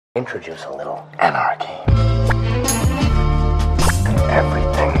Introduce a little anarchy.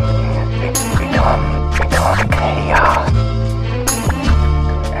 Everything become chaos.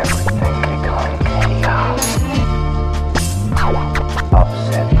 Everything become chaos.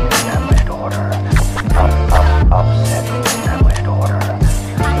 Upset the established order. Upset the established order.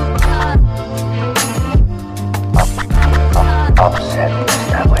 Upset the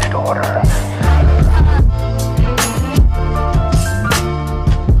established order.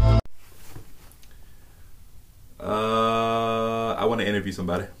 I want to interview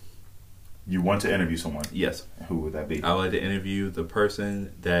somebody. You want to interview someone? Yes. Who would that be? I would like to interview the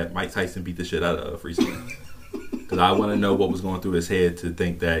person that Mike Tyson beat the shit out of recently. Because I want to know what was going through his head to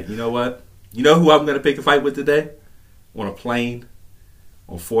think that, you know what? You know who I'm going to pick a fight with today? On a plane,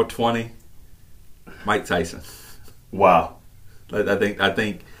 on 420, Mike Tyson. Wow. I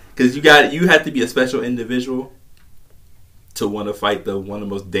think, because you have to be a special individual to want to fight one of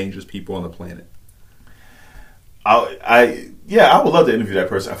the most dangerous people on the planet. I would love to interview that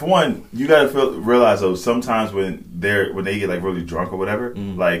person. For one, you gotta realize though, sometimes when they get like really drunk or whatever,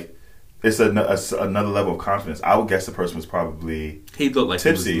 like it's another level of confidence. I would guess the person was probably he looked like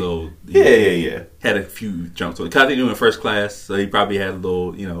tipsy. He was Yeah. Had a few jumps on. Cause I think he was in first class, so he probably had a little,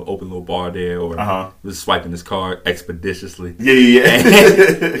 open little bar there, or was swiping his card expeditiously. Yeah.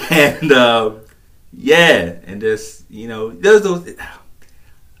 And just there's those.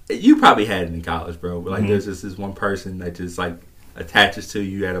 You probably had it in college, bro. But there's just this one person that just like attaches to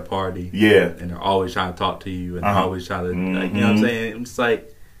you at a party. Yeah. And they're always trying to talk to you, and they're always trying to, like, you know what I'm saying? I'm just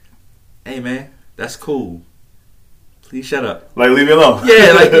like, hey, man, that's cool. Please shut up. Like, leave me alone.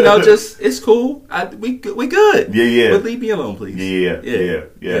 Yeah, like, just, it's cool. We good. Yeah. But leave me alone, please. Yeah.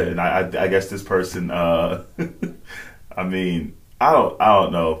 And I guess this person, I mean, I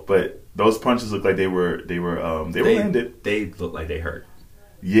don't know, but those punches look like they were landed. They look like they hurt.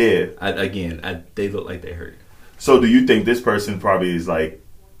 Yeah. They look like they hurt. So do you think this person probably is like,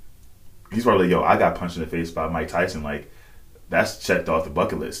 he's probably like, yo, I got punched in the face by Mike Tyson. Like, that's checked off the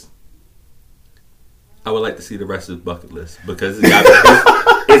bucket list. I would like to see the rest of the bucket list because it's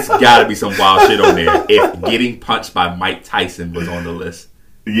got to be some wild shit on there if getting punched by Mike Tyson was on the list.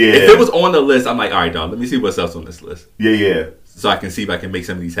 Yeah. If it was on the list, I'm like, all right, dog, let me see what's else on this list. Yeah. So I can see if I can make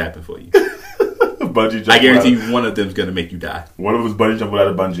some of these happen for you. Bungee jump. I guarantee you one of them's going to make you die. One of them was bungee jump without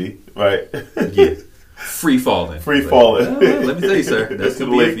a bungee, right? Yeah. Free falling. Let me tell you, sir, that's going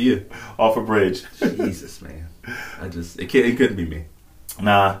to be it for you. Off a bridge. Jesus, man. It couldn't be me.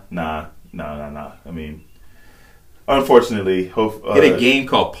 Nah. I mean, unfortunately, get a game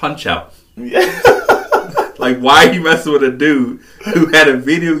called Punch Out. Yeah. Like, why are you messing with a dude who had a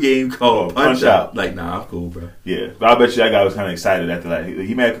video game called Punch Out? Like, nah, I'm cool, bro. Yeah, but I bet you that guy was kind of excited after that.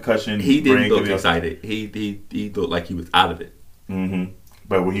 He made a concussion. He didn't look excited. He looked like he was out of it. Mm-hmm.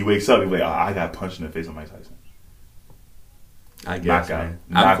 But when he wakes up, he's like, I got punched in the face on Mike Tyson. I guess, man.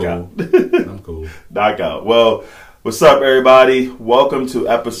 Knockout. I'm cool. Knockout. Well, what's up, everybody? Welcome to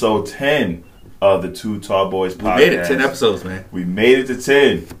episode 10 of the Too Tall Boyz podcast. We made it 10 episodes, man. We made it to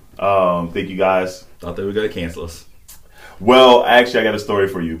 10. Thank you, guys. Thought they were going to cancel us. Well, actually, I got a story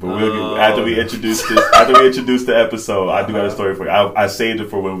for you. But after we introduce the episode, I do got a story for you. I saved it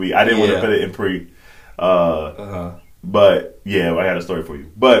for when I didn't want to put it in pre. But yeah, I got a story for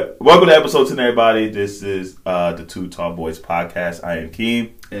you. But welcome to episode 10, everybody. This is the Too Tall Boyz podcast. I am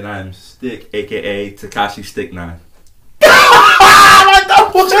Keem. And I'm Stick, a.k.a. Tekashi Stick 9. I like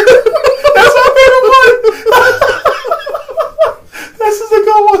that one. That's my favorite one. This is a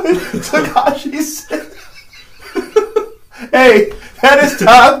good one. Tekashi Stick. Hey, that is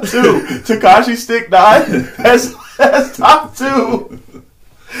top 2. Tekashi Stick 9. That's top 2.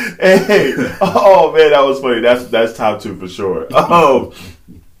 Hey, oh man, that was funny. That's top 2 for sure. But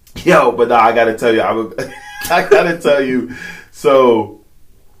nah, I gotta tell you. So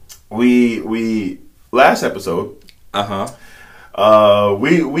we last episode.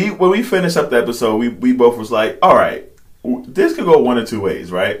 We when we finished up the episode, we both was like, all right, this could go one of two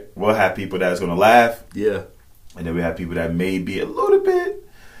ways, right? We'll have people that's gonna laugh, yeah, and then we have people that may be a little bit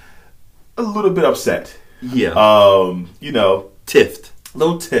upset, yeah, tiffed. A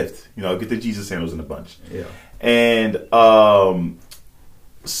little tiffed, get the Jesus handles in a bunch. Yeah. And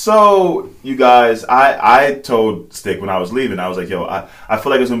so you guys, I told Stick when I was leaving, I was like, yo, I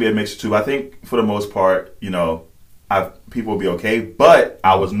feel like it's gonna be a mixture too. I think for the most part, people will be okay, but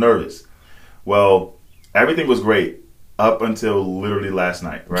I was nervous. Well, everything was great up until literally last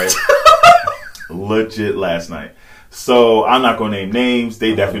night, right? Legit last night. So I'm not going to name names.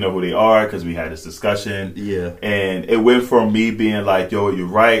 They definitely know who they are because we had this discussion. Yeah. And it went from me being like, yo, you're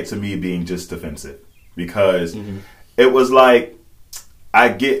right, to me being just defensive. Because it was like, I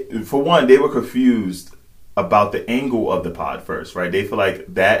get, for one, they were confused about the angle of the pod first, right? They feel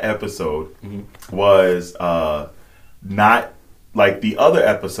like that episode was not like the other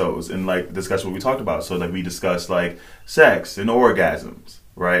episodes in like discussion what we talked about. So like we discussed like sex and orgasms,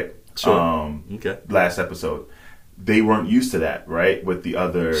 right? Sure. Okay. Last episode. They weren't used to that, right? With the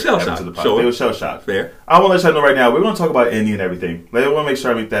other Shell episodes shock. of the pod. Sure. They were shell shocked. Fair. I want to let you know right now, we're going to talk about Indy and everything. Like, I want to make sure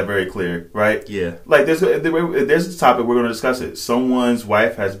I make that very clear, right? Yeah. Like, there's this topic, we're going to discuss it. Someone's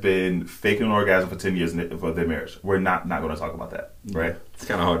wife has been faking an orgasm for 10 years for their marriage. We're not going to talk about that, right? It's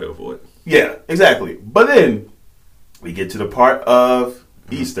kind of hard to avoid. Yeah, exactly. But then we get to the part of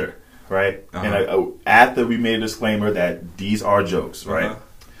Easter, right? And after we made a disclaimer that these are jokes, right?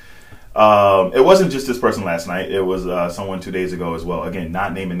 It wasn't just this person last night. It was someone 2 days ago as well. Again,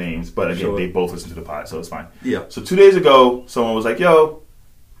 not naming names, but again, they both listened to the pod, so it's fine. Yeah. So 2 days ago, someone was like, "Yo,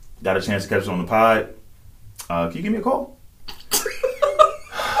 got a chance to catch us on the pod. Can you give me a call?"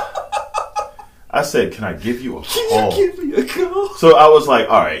 I said, "Can I give you a call?" Give me a call. So I was like,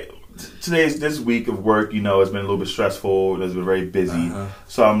 "All right." This week of work, you know, it's been a little bit stressful. It's been very busy.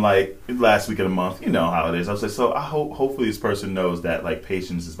 So I'm like, last week of the month, you know how it is. I was like, so I hope, hopefully this person knows that like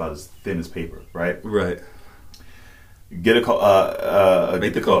patience is about as thin as paper, right? Right. Get a call.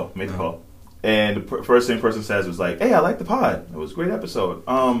 Make the call. Make the call. And the first thing the person says was like, "Hey, I like the pod. It was a great episode.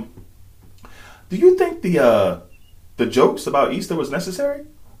 Do you think the jokes about Easter was necessary?"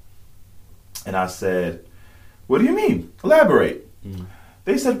 And I said, "What do you mean? Elaborate."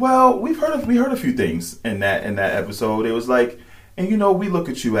 They said, "Well, we heard a few things in that episode. It was like, and you know, we look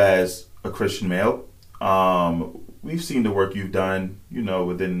at you as a Christian male. We've seen the work you've done, you know,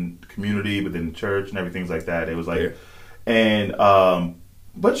 within the community, within the church, and everything like that." It was like, and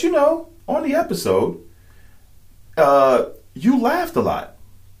but you know, on the episode, you laughed a lot,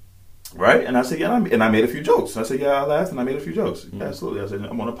 right? And I said, "Yeah," and I made a few jokes. I said, "Yeah, I laughed and I made a few jokes." Yeah, absolutely. I said,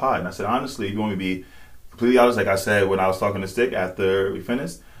 "I'm on a pod," and I said, "Honestly, if you want me to be completely honest, like I said when I was talking to Stick after we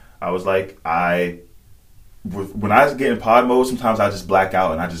finished, I was like, when I get in pod mode, sometimes I just black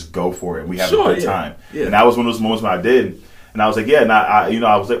out and I just go for it. And we have a good time." Yeah. And that was one of those moments when I did. And I was like, yeah, and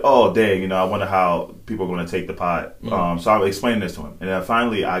I was like, oh, dang, you know, I wonder how people are going to take the pod. So I was explaining this to him. And then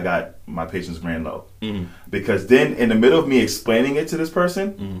finally I got my patience ran low. Because then in the middle of me explaining it to this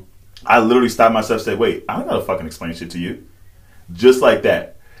person, I literally stopped myself and said, wait, I don't got to fucking explain shit to you. Just like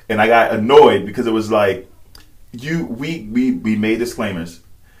that. And I got annoyed because it was like, we made disclaimers.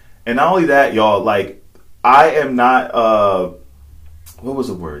 And not only that, y'all, like, I am not, what was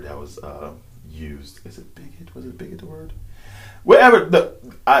the word that was used? Is it bigot? Was it bigot the word? Whatever,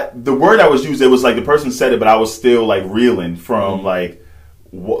 the word that was used, it was like the person said it, but I was still like reeling from like,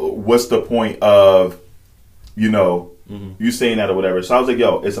 what's the point of, you know, you saying that or whatever. So I was like,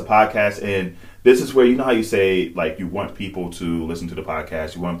 yo, it's a podcast, and this is where, you know how you say, like, you want people to listen to the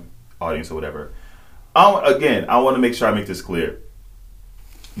podcast, you want audience or whatever. I want to make sure I make this clear.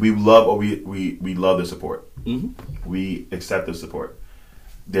 We love we love the support. We accept the support.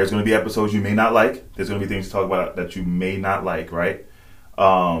 There's going to be episodes you may not like. There's going to be things to talk about that you may not like, right?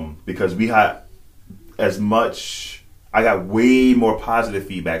 Because we had I got way more positive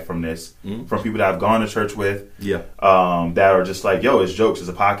feedback from this, from people that I've gone to church with, that are just like, yo, it's jokes, it's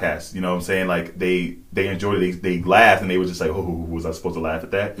a podcast. You know what I'm saying? Like, they enjoyed it, they laughed, and they were just like, oh, was I supposed to laugh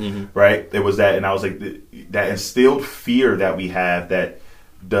at that? Right? It was that, and I was like, that instilled fear that we have, that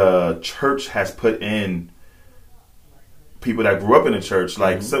the church has put in people that grew up in the church.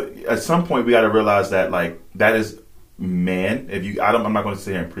 Like, so at some point, we got to realize that, like, that is man. I'm not going to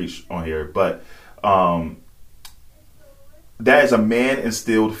sit here and preach on here, but that is a man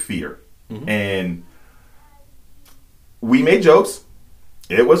instilled fear. And we made jokes.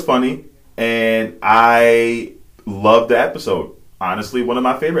 It was funny. And I loved the episode. Honestly, one of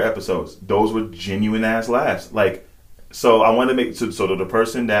my favorite episodes. Those were genuine ass laughs. Like, so I wanted to make, so the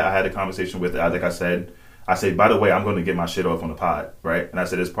person that I had a conversation with, like I said, by the way, I'm going to get my shit off on the pod, right? And I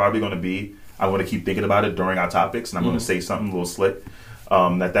said, it's probably going to be, I'm going to keep thinking about it during our topics, and I'm going to say something a little slick.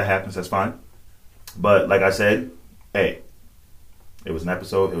 That happens, that's fine. But like I said, hey, it was an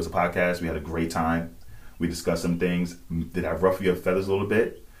episode, it was a podcast, we had a great time. We discussed some things. Did I ruffle your feathers a little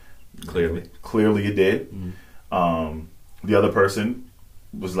bit? Clearly it did. The other person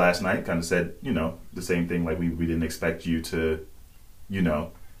was last night, kind of said, you know, the same thing, like we didn't expect you to, you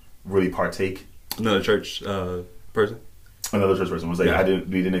know, really partake. Another church person was like, we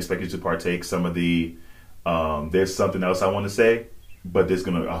didn't expect you to partake some of the, there's something else I want to say, but this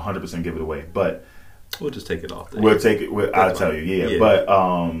going to 100% give it away. But we'll just take it off there. We'll take it, I'll tell you, yeah.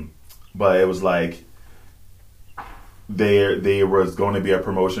 But it was like, there was going to be a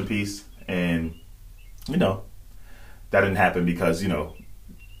promotion piece, and, you know, that didn't happen because, you know,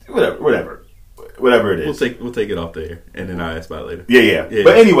 whatever it is. We'll take it off there, and then I'll ask about it later. Yeah.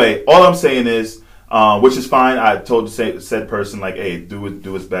 But anyway, all I'm saying is, which is fine. I told said person like, hey, do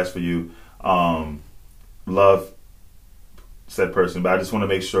what's best for you. Love said person, but I just want to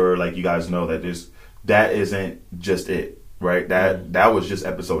make sure like you guys know that that isn't just it, right? That was just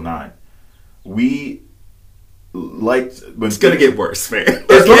episode 9. We liked. It's gonna get worse, man.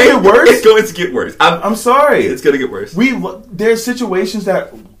 It's gonna get worse. It's going to get worse. I'm sorry. It's gonna get worse. There's situations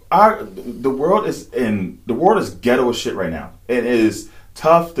that the world is ghetto as shit right now. It is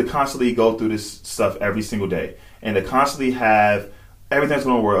tough to constantly go through this stuff every single day, and to constantly have everything's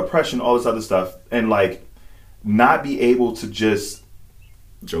going to work, oppression, all this other stuff, and like not be able to just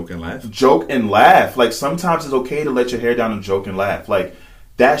joke and laugh. Like sometimes it's okay to let your hair down and joke and laugh. Like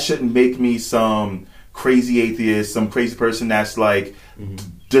that shouldn't make me some crazy atheist, some crazy person that's like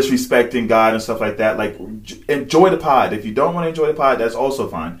disrespecting God and stuff like that. Like enjoy the pod. If you don't want to enjoy the pod, that's also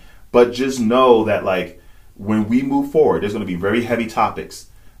fine. But just know that like when we move forward, there's going to be very heavy topics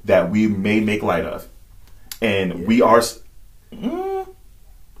that we may make light of, and we are.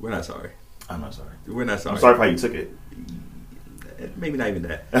 We're not sorry. I'm not sorry. We're not sorry. I'm sorry for how you took it. Maybe not even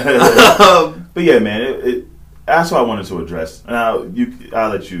that. But yeah, man, that's what I wanted to address. And I'll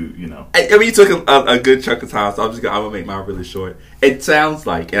let you, I mean, you took a good chunk of time, so I'm gonna make mine really short. It sounds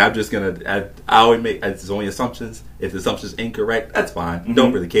like, and I'm just gonna, I always make, it's only assumptions. If the assumption's incorrect, that's fine. Mm-hmm.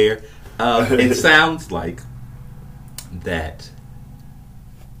 Don't really care. It sounds like that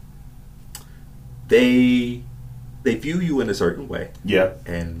they view you in a certain way. Yeah.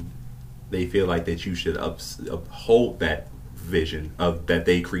 And they feel like that you should uphold that vision of that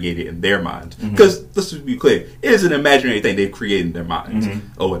they created in their mind. Because let's just be clear, it is an imaginary thing they've created in their minds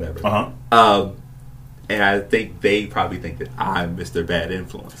or whatever. And I think they probably think that I'm Mr. Bad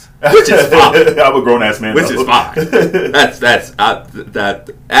Influence, which is fine. I'm a grown ass man, which is fine.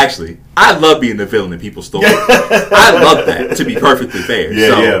 Actually, I love being the villain in people's stories. I love that. To be perfectly fair,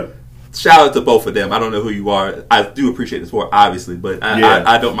 yeah. Shout out to both of them. I don't know who you are. I do appreciate the sport, obviously, but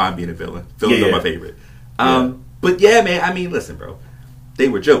I don't mind being a villain. Villains are my favorite. But yeah, man. I mean, listen, bro. They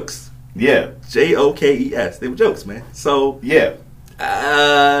were jokes. Yeah. JOKES. They were jokes, man. So yeah.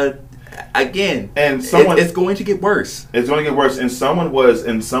 Again, and it's going to get worse. It's going to get worse. And someone was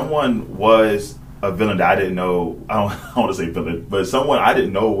a villain that I didn't know. I don't want to say villain, but someone I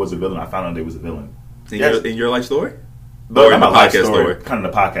didn't know was a villain. I found out they was a villain. In your life story? Or in the podcast story? Kind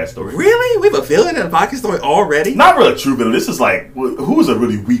of the podcast story. Really? We have a villain in a podcast story already? Not really a true villain. This is like, who's a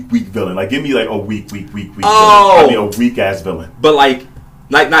really weak villain? Like, give me like a weak villain. Oh! I mean, a weak ass villain. But like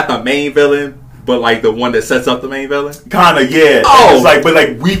not the main villain, but like the one that sets up the main villain? Kind of, yeah. Oh! It's like, but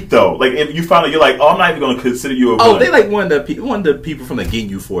like weak though. Like if you find out, you're like, oh, I'm not even going to consider you a villain. Oh, they like one of the people from the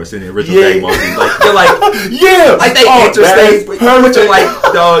Ginyu Force in the original Dragon Ball Z. Like, they're like, yeah, like they interesting, but you're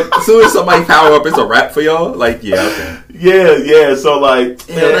like, dog, as soon as somebody power up, it's a wrap for y'all. Like, yeah, okay. Yeah. So like,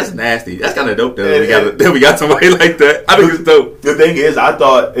 yeah, that's nasty. That's kind of dope though. We got somebody like that. I think it's dope. The thing is, I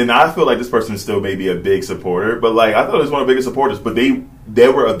thought, and I feel like this person is still maybe a big supporter, but like I thought it was one of the biggest supporters. But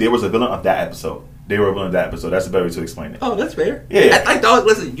there was a villain of that episode. They were a villain of that episode. That's the better way to explain it. Oh, that's fair. Yeah. Like, dog,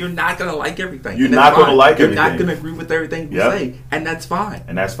 listen, you're not gonna like everything. You're not gonna like everything. You're not gonna agree with everything we say, and that's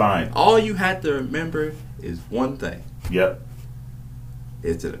fine. All you have to remember is one thing. Yep.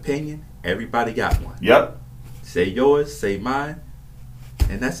 It's an opinion. Everybody got one. Yep. Say yours, say mine,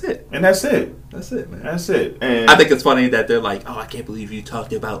 and that's it. That's it, man. That's it. And I think it's funny that they're like, "Oh, I can't believe you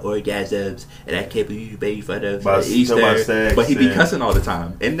talked about orgasms, and I can't believe you made fun of Easter." But he be cussing all the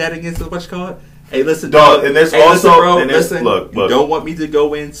time. Isn't that against what's called? Hey, listen, dog. And there's listen, look. You don't want me to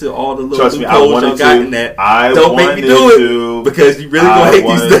go into all the little loopholes y'all got in that. Don't make me do it because you really gonna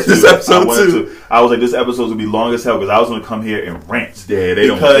hate this episode too. I was like, this episode would be long as hell because I was going to come here and rant. Yeah, they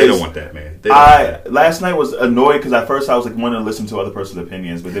don't want that, man. Last night was annoyed because at first I was like wanting to listen to other person's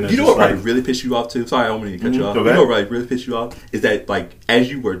opinions, but then you know what really pissed you off too? Sorry, I don't mean to cut you off. You know what really pissed you off is that like as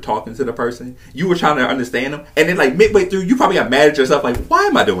you were talking to the person, you were trying to understand them, and then like midway through, you probably got mad at yourself. Like, why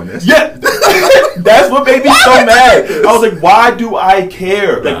am I doing this? Yeah, that's what made me so mad. I was like, why do I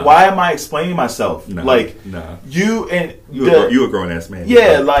care? Like, why am I explaining myself? You a grown ass man.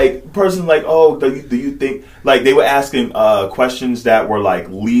 Yeah, like person like, oh, do you think like they were asking questions that were like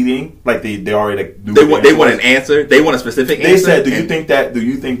leading, like they already like, knew they want an answer. They want a specific answer. They said, do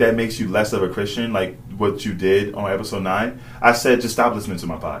you think that makes you less of a Christian, like what you did on episode 9? I said, just stop listening to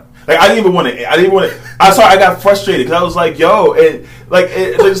my pod. Like I didn't even want to. I'm sorry, I got frustrated because I was like, yo, and like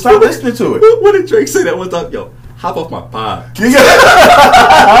stop listening to it. What did Drake say that one time? Yo, Hop off my pod.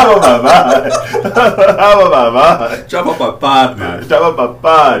 How about my vibe? How about my vibe? Drop off my pod, man. Drop off my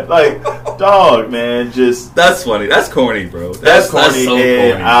pod. Like, dog, man, just... That's funny. That's corny, bro. That's corny. That's so and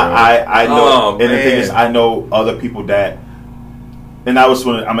corny, bro. I know. Oh, and the thing man. is, I know other people that... And I'm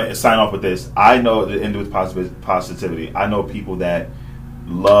going to sign off with this. I know, to end with positivity, I know people that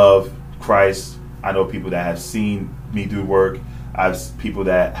love Christ. I know people that have seen me do work. I've people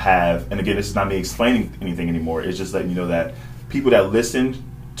that have, and again, this is not me explaining anything anymore. It's just letting you know that people that listened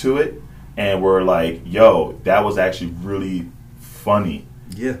to it and were like, "Yo, that was actually really funny."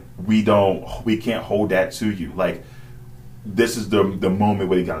 Yeah, we can't hold that to you. Like, this is the moment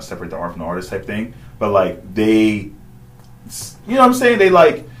where you gotta separate the art from the artist type thing. But like they, you know what I'm saying? They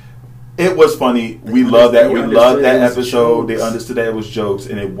like, it was funny. We loved that. We loved that episode. They understood that it was jokes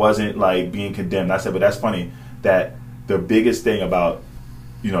and it wasn't like being condemned. I said, but that's funny that. The biggest thing about,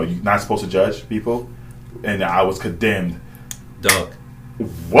 you're not supposed to judge people, and I was condemned. Dog.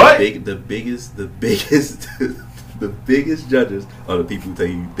 What? The biggest judges are the people who tell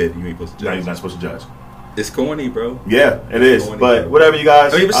you that you ain't supposed to judge. No, you're not supposed to judge. It's corny, bro. Yeah, it is. Corny, but bro. whatever, you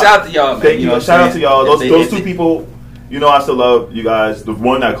guys. I mean, shout out to y'all, man. Thank you. Shout out to y'all. Those two if people. I still love you guys. The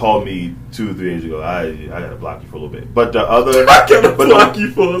one that called me 2 or 3 days ago, I gotta block you for a little bit. But the other, I gotta block you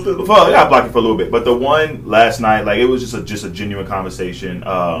for a little bit. I gotta block you for a little bit. But the one last night, like, it was just a genuine conversation.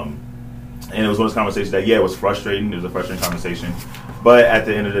 And it was one of those conversations that, it was frustrating. It was a frustrating conversation. But at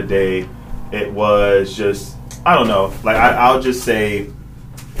the end of the day, it was just, I don't know. Like, I'll just say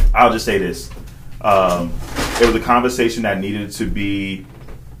this. It was a conversation that needed to be.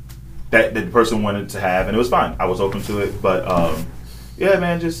 That the person wanted to have, and it was fine. I was open to it, but yeah,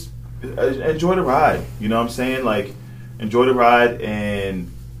 man, just enjoy the ride. You know what I'm saying? Like, enjoy the ride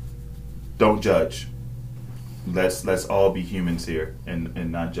and don't judge. Let's all be humans here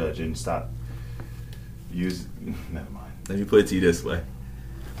and not judge and stop. Never mind. Let me put it to you this way.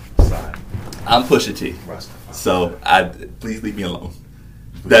 Sorry. I'm Pusha T, Rastafari. so please leave me alone.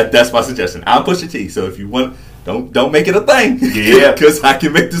 That's my suggestion. I'm Pusha T, so if you want. Don't make it a thing. Yeah. Because I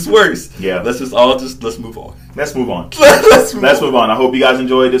can make this worse. Yeah. Let's move on. Let's move on. Let's move on. I hope you guys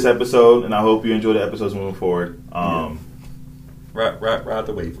enjoyed this episode, and I hope you enjoy the episodes moving forward. Ride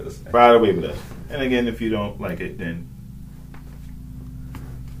the wave with us. Ride the wave with us. And again, if you don't like it, then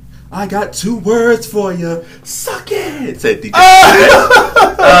I got 2 words for you. Suck it. Said DJ.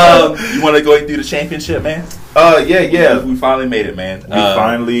 You want to go through the championship, man? Yeah. We finally made it, man. We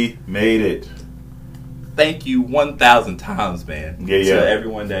finally made it. Thank you 1,000 times, man. Yeah. To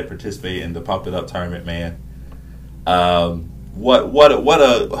everyone that participated in the Pump It Up tournament, man. How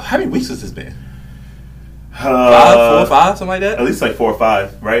many weeks has this been? 4 or 5, something like that? At least like 4 or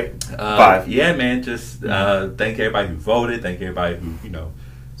 5, right? 5. Yeah, man. Just thank everybody who voted. Thank everybody who,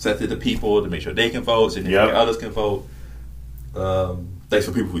 sent it to people to make sure they can vote, so others can vote. Thanks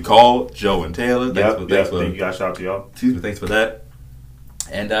for people we called, Joe and Taylor. Thanks for thank you guys. Shout out to y'all. Excuse me, thanks for that.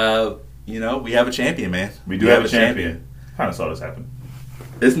 And we have a champion, man. We do have a champion. Kind of saw this happen.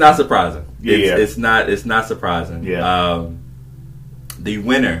 It's not surprising. Yeah. It's not surprising. Yeah. The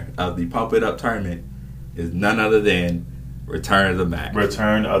winner of the Pump It Up tournament is none other than Return of the Mac.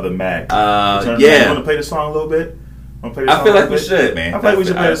 Return of the Mac. Yeah. You want to play the song a little bit? I feel like we should, man. I feel like we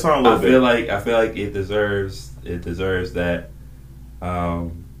should play the song a little bit. I feel like it deserves that.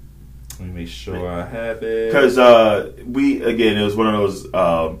 Let me make sure I have it. Because it was one of those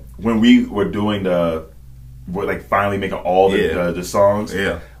when we were doing we're finally making all the songs.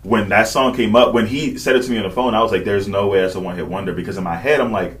 Yeah. When that song came up, when he said it to me on the phone, I was like, "There's no way that's a one-hit wonder." Because in my head,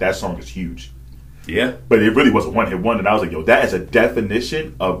 I'm like, "That song is huge." Yeah. But it really was a one-hit wonder, and I was like, "Yo, that is a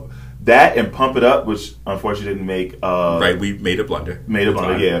definition of that." And Pump It Up, which unfortunately didn't make. Right, we made a blunder.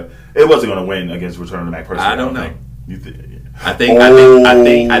 Yeah. It wasn't going to win against Return of the Mac. Personally, I don't know. I think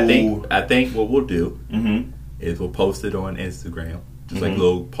what we'll do is we'll post it on Instagram, just like a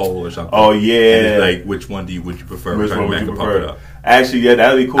little poll or something. Oh yeah, and it's like which one would you prefer? Which one would you Pump prefer? It Up. Actually, yeah,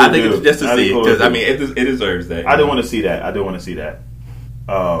 that'd be cool. I think it's just to see because cool. it deserves that. I do want to see that.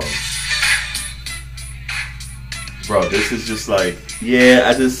 Bro, this is just like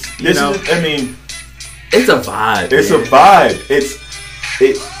it's a vibe. It's a vibe.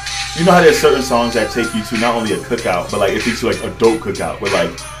 You know how there's certain songs that take you to not only a cookout, but like it takes you to like a dope cookout. But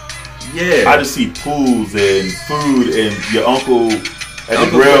like, I just see pools and food and your uncle at the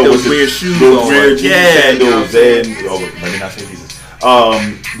grill with those weird shoes, those weird sandals, let me not say Jesus.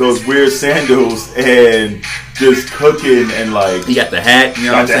 Those weird sandals and just cooking and like he got the hat, you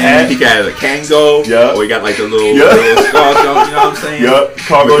know what I'm the saying? hat. He got a Kango, Yeah. or he got like the little Yeah. scarf jump, you know what I'm saying? Yep,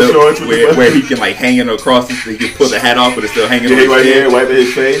 cargo With the- shorts with where he can like hang it across, he can pull the hat off, but it's still hanging on his right head. here, wiping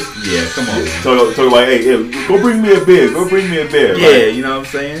his face. Yeah, come on, man. Talk about, hey, go bring me a beer. Go bring me a beer. Yeah, Like, you know what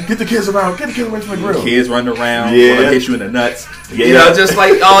I'm saying? get the kids around. Get the kids away from the grill. Kids running around, Yeah. want to hit you in the nuts. Yeah. You know, just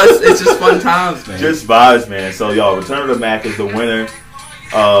like, it's just fun times, man. Just vibes, man. So, y'all, Return of the Mac is the winner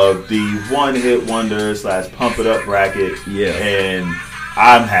of the one hit wonder / pump it up bracket. Yeah. And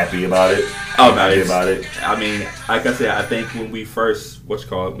I'm happy about it. Oh, I'm no, happy it's- about it. I mean, like I said, I think when we first, did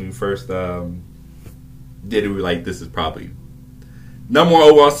it, we were like, this is probably number one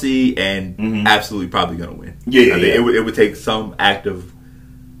overall seed and absolutely probably going to win. Yeah, I think yeah. It would take some active,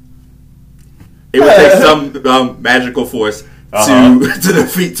 it would take some magical force to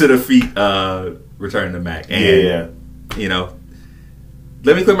defeat Return of the Mac. And, you know,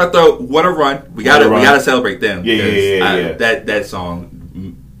 let me clear my throat. What a run! We gotta celebrate them. Yeah. That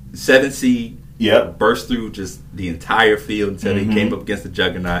song, 7 seed. Yep. Burst through just the entire field until they came up against the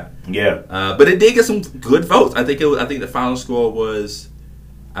Juggernaut. Yeah. But it did get some good votes. I think the final score was,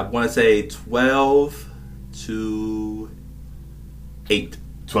 I want to say 12-8.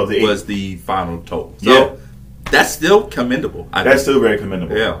 12-8 was the final total. So that's still commendable. That's still very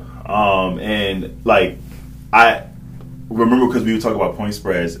commendable. Yeah. And like I remember because we were talking about point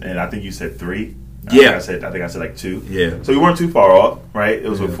spreads, and I think you said 3. Yeah. I think I said like 2. Yeah. So we weren't too far off, right? It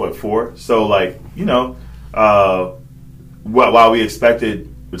was with what, 4. So like, you know, while we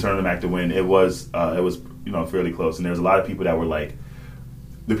expected Return of the Mac to win, it was you know, fairly close. And there's a lot of people that were like,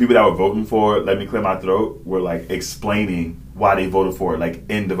 the people that were voting for Let Me Clear My Throat were like explaining why they voted for it, like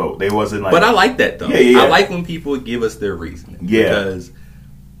in the vote. They wasn't like. But I like that though. Yeah. I like when people give us their reasoning. Yeah. Because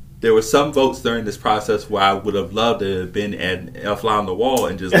there were some votes during this process where I would have loved to have been a fly on the wall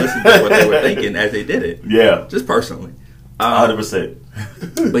and just listened to what they were thinking as they did it. Yeah. Just personally.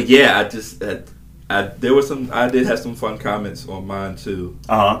 100%. But yeah, I just there were some. I did have some fun comments on mine too.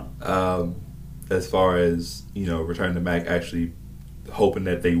 As far as, you know, Return of the Mac actually hoping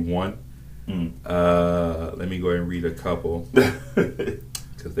that they won. Let me go ahead and read a couple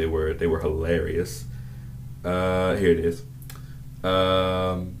because they were hilarious. Here it is.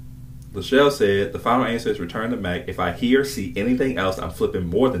 Lachelle said, the final answer is Return to Mac. If I hear or see anything else, I'm flipping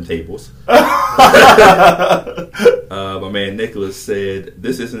more than tables. My man Nicholas said,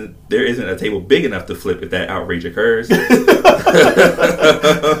 there isn't a table big enough to flip if that outrage occurs.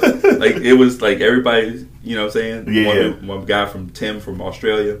 Like, it was like everybody, you know what I'm saying? Yeah. One guy from Tim from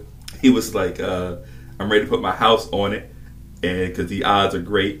Australia, he was like, I'm ready to put my house on it. And because the odds are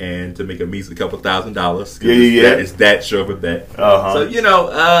great, and to make a measly couple $1,000s, it's that sure of a bet. So you know,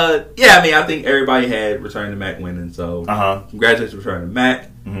 I mean, I think everybody had Return to Mac winning. So congratulations, Return to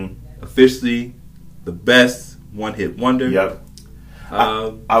Mac, officially the best one-hit wonder. Yep.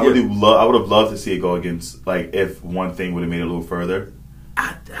 I would have loved to see it go against, like, if one thing would have made it a little further.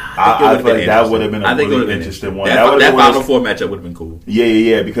 I feel like that would have been a really interesting one. That Final Four matchup would have been cool.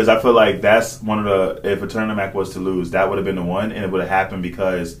 Yeah. Because I feel like that's one of the. If Return to Mac was to lose, that would have been the one, and it would have happened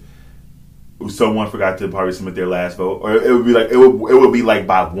because someone forgot to probably submit their last vote, or it would be like it would be like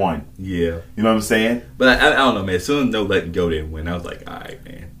by 1. Yeah, you know what I'm saying? But I don't know, man. As soon as No Letting Go didn't win, I was like, all right,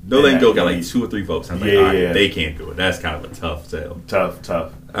 man. No Letting Go got like 2 or 3 votes. I was like, all right, they can't do it. That's kind of a tough sell. Tough.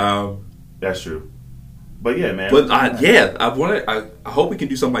 That's true. But yeah, man. But I hope we can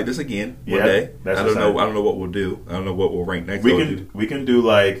do something like this again one day. I don't know what we'll do. I don't know what we'll rank next. We can do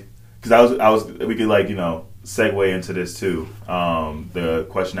like, because we could, like, you know, segue into this too. The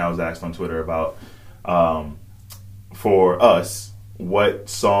question I was asked on Twitter about for us, what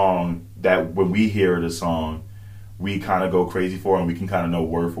song that when we hear the song we kind of go crazy for, and we can kind of know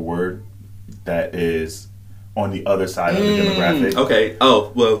word for word that is on the other side of the demographic. Okay.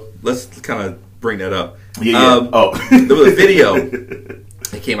 Oh well, let's kind of bring that up. Yeah. There was a video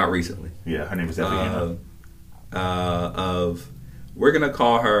that came out recently. Yeah, her name is Effie of we're gonna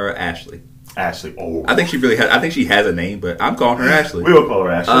call her Ashley. Ashley. Oh, I think she has a name, but I'm calling her Ashley. We will call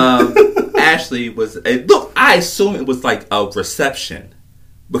her Ashley. Ashley was look. I assume it was like a reception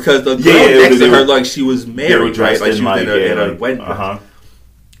because the girl next to her, like, she was married, right? Like she was in a wedding dress.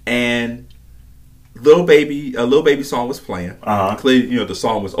 And a little baby song was playing. Clearly, you know, the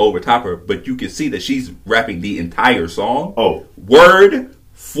song was over top her, but you can see that she's rapping the entire song. Oh, word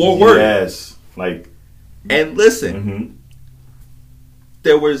for word. Yes, like. And listen,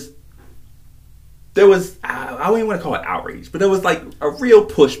 there was I don't even want to call it outrage, but there was like a real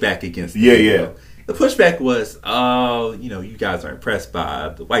pushback against it. Yeah. The pushback was, you know, you guys are impressed by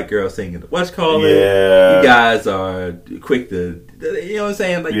the white girl singing the whatchamacallit. Yeah. You guys are quick to, you know what I'm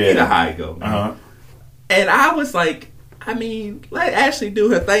saying? Like, you know how it go. And I was like, I mean, let Ashley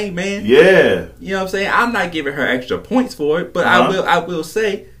do her thing, man. Yeah. You know what I'm saying? I'm not giving her extra points for it, but I will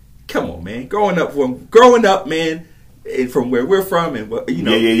say, come on, man. Growing up, man, and from where we're from, and you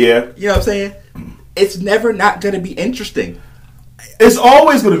know, yeah. You know what I'm saying? It's never not going to be interesting. It's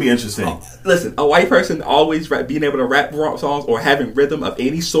always going to be interesting. Listen, a white person always being able to rap songs or having rhythm of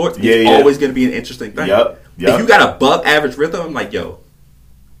any sort is always going to be an interesting thing. Yep. If you got above average rhythm, I'm like, yo,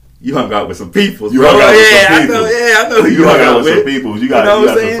 you hung out with some people. You hung out with some people. I know who you hung out with some people. You got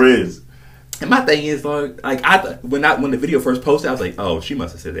some friends. And my thing is, like when the video first posted, I was like, oh, she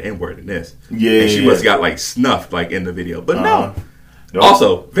must have said the N-word in this. Yeah. And she must have got like snuffed like in the video. But no. Nope.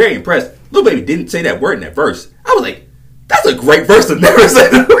 Also, very impressed. Lil Baby didn't say that word in that verse. I was like, that's a great verse to never say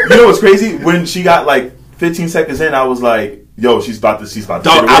that word. You know what's crazy? When she got like 15 seconds in, I was like, yo, she's about to say the word.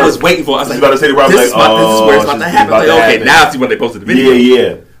 I was waiting for it. I was like, she's about to say the word. This is where it's about to happen. Like, okay, now I see when they posted the video.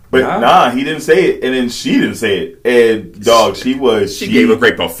 Yeah. But he didn't say it, and then she didn't say it. And dog, she gave a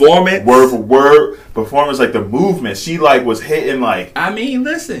great performance. Word for word performance, like the movement. She like was hitting like, I mean,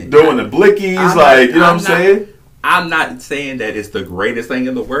 listen. Doing the blickies, like, you know what I'm saying? I'm not saying that it's the greatest thing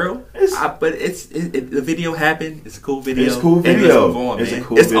in the world, but the video happened. It's a cool video. It's a cool video. Let's move on,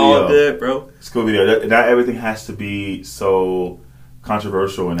 man. It's all good, bro. It's a cool video. Not everything has to be so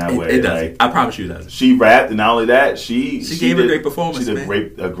controversial in that way. It doesn't. Like, I promise you it doesn't. She rapped, and not only that, she gave a great performance. She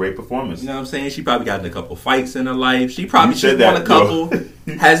did a great performance. You know what I'm saying? She probably got in a couple fights in her life. She probably won a couple.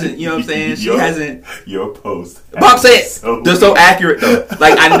 Hasn't, you know what I'm saying? She hasn't. Your post. But I'm saying they're so accurate though.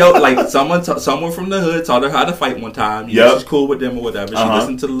 Like I know, like someone from the hood taught her how to fight one time. You know, she's cool with them or whatever. She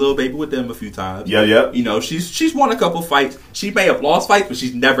listened to the Lil Baby with them a few times. Yeah. You know, she's won a couple fights. She may have lost fights, but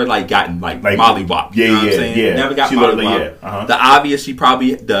she's never like gotten like mollywopped. You know what I'm saying? Yeah. Never got mollywopped. The obvious she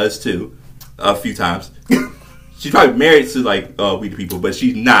probably does too, a few times. She's probably married to like we the people, but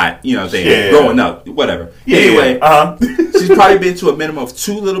she's not. You know what I'm saying? Yeah. Growing up, whatever. Yeah, anyway, she's probably been to a minimum of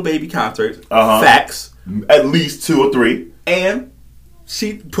 2 Lil Baby concerts. Facts. At least 2 or 3. And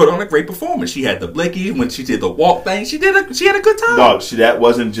she put on a great performance. She had the blicky when she did the walk thing. She had a good time. Dog, that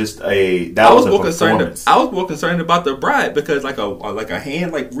wasn't just a performance. I was more concerned about the bride because like a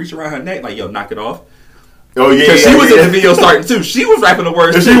hand like reached around her neck, like yo, knock it off. Oh yeah, because she was in the video starting too. She was rapping the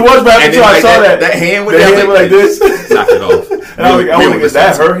words. She was rapping too. I saw that. That hand went down like this. Knock it off. And I was like, is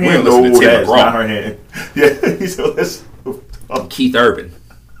that her hand? No, that's not her hand. Yeah. So that's Keith Urban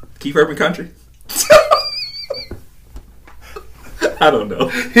country. I don't know.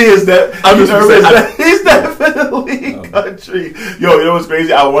 He is that. I'm just saying. He's definitely country. Yo, you know what's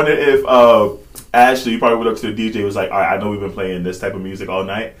crazy? I wonder if Ashley probably went up to the DJ and was like, all right, I know we've been playing this type of music all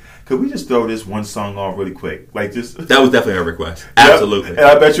night. Could we just throw this one song on really quick? Like just that was definitely a request. Absolutely. Yep. And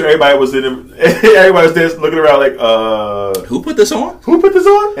I bet you everybody was there looking around like, who put this on? Who put this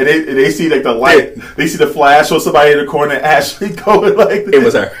on? And they see like the light, they see the flash on somebody in the corner. Ashley going like this. It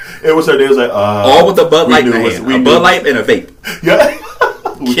was her. They was like, all with the Bud Light in the hand. A Bud Light and a vape. Yeah.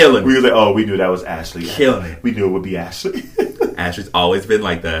 Killing. We were like, we knew that was Ashley. Killing it. We knew it would be Ashley. Ashley's always been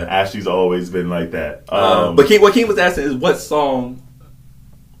like that. Ashley's always been like that. But what Keem was asking is what song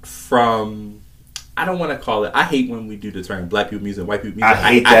from, I don't want to call it, I hate when we do the term black people music, white people music.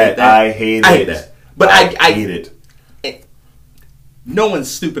 I hate that. I hate that. But I hate it. No one's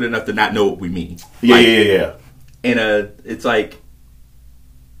stupid enough to not know what we mean. Yeah. And it's like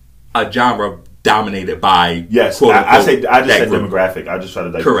a genre dominated by yes. I just said demographic. I just try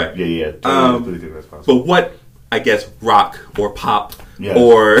to correct. Yeah. But what I guess rock or pop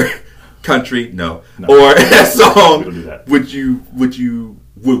or country or a song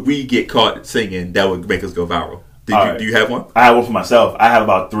would we get caught singing that would make us go viral? Do you have one? I have one for myself. I have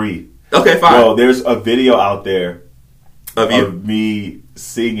about 3. Okay, fine. Well, there's a video out there of me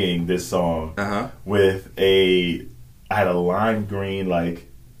singing this song with I had a lime green like.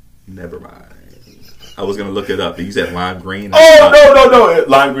 Never mind. I was gonna look it up, but you said lime green. No,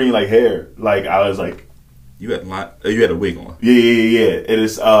 lime green like hair. Like I was like, you had a wig on. Yeah. It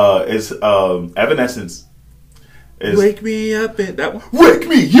is. It's Evanescence. Wake me up in that one. Wake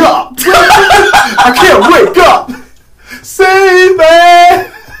me up! I can't wake up. Save me.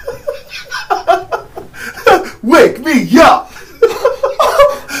 Wake me up.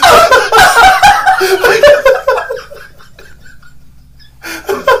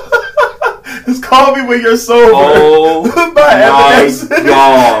 It's Call Me When You're Sober. Oh my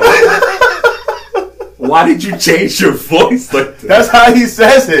God. Why did you change your voice like that? That's how he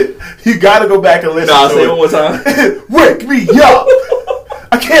says it. You gotta go back and listen to it. Say it one more time. Wake me up.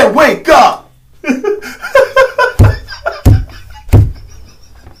 I can't wake up.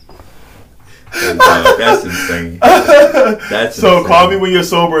 That's insane. insane. That's so insane. Call Me When You're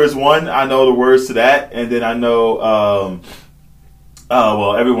Sober is one. I know the words to that, and then I know.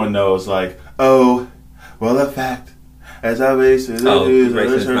 Well, everyone knows like, oh, well, the fact as I base it.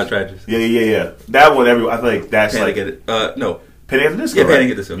 Racist, my tragedy. Yeah. That one, I feel like that's Panic like at it. No, Panic at the Disco. Yeah, Panic right? at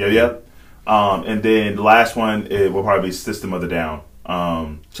the Disco. Yeah. And then the last one it will probably be System of the Down.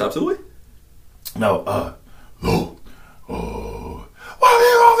 Chop Suey? No.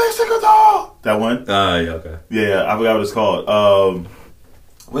 That one. Yeah, okay. Yeah, I forgot what it's called.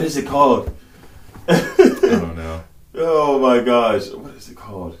 What is it called? I don't know. Oh my gosh, what is it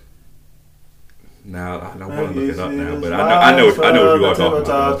called? Now I don't want to look it up now, but I know what you are talking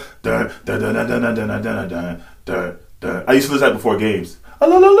about. I used to listen to that before games.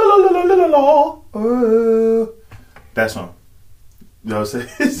 That song. You know what I'm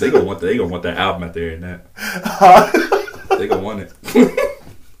saying? They gonna want that album out there and that. They gonna want it.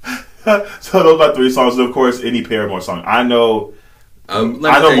 So those are my 3 songs, and of course any Paramore song. I know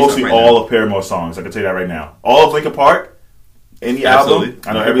mostly all of Paramore songs. I can tell you that right now. All of Linkin Park, any album.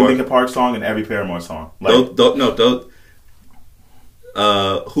 I know every Linkin Park song and every Paramore song. Like, Who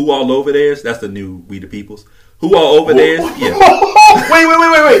All Over Theirs? That's the new We the Peoples. Who All Over Theirs? Yeah.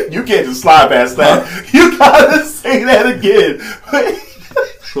 Wait. You can't just slide past that. You gotta say that again.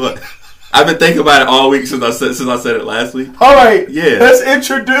 What? I've been thinking about it all week since I said it last week. All right. Yeah. Let's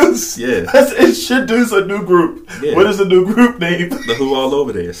introduce a new group. Yeah. What is the new group name? The Who All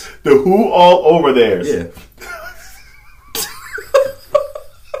Over Theirs. The Who All Over Theirs. Yeah.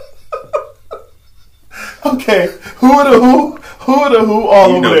 Okay. Who are the Who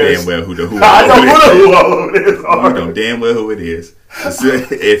all over theirs? You know damn well who the Who I all know over who the theirs. Who all over theirs are. You know damn well who it is.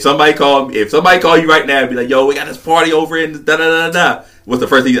 If somebody call you right now and be like, "Yo, we got this party over in da da da da," what's the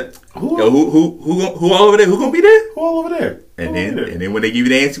first thing? Yo, who all over there? Who gonna be there? Who all over there? And then when they give you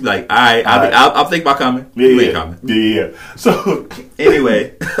the answer, you be like, "All right, I'll think about coming." You ain't coming. Yeah. So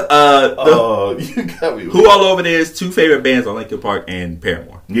anyway, you got me. Who All Over There is 2 favorite bands on Linkin Park and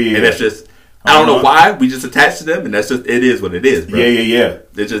Paramore. Yeah. And that's just. I don't know why we just attached to them, and that's just it is what it is, bro. Yeah.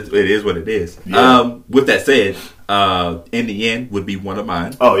 It is what it is. Yeah. With that said, In the End would be one of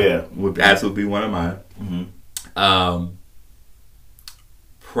mine. Oh yeah, would absolutely be one of mine. Mm-hmm.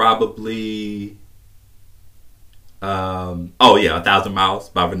 Probably. 1,000 Miles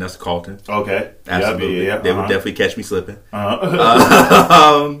by Vanessa Carlton. Okay, Absolutely, yeah. They would definitely catch me slipping.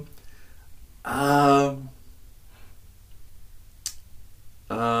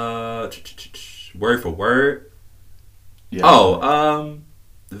 Word for Word. Yeah.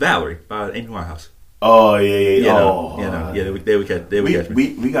 Valerie by Amy Winehouse. Oh yeah. They would catch me.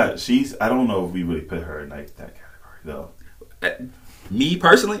 We got. She's. I don't know if we really put her in like that category though. Me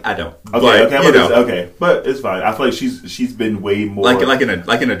personally, I don't. Okay, but it's fine. I feel like she's been way more like in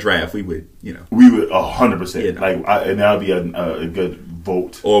a draft. We would 100%. And that would be a good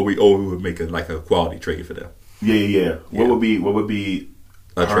vote. Or we would make a quality trade for them. Yeah. What would be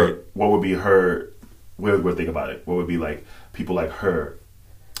a trade? What would be her? We'll think about it. What would be like people like her?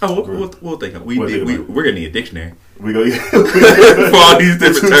 Oh, we'll think of it. We're gonna need a dictionary. We go for all these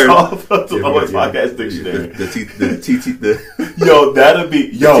different terms. Podcast dictionary. The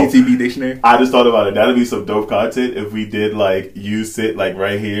TTB dictionary. I just thought about it. That'd be some dope content if we did like you sit like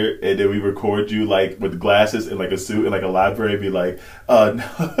right here and then we record you like with glasses and like a suit and like a library and be like,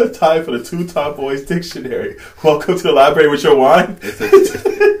 time for the Too Tall Boyz dictionary. Welcome to the library with your wine.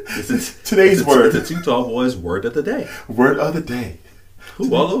 Today's word. It's the Too Tall Boyz word of the day. Word of the day.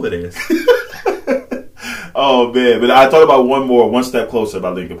 Who all over there? Oh man, but I thought about one step closer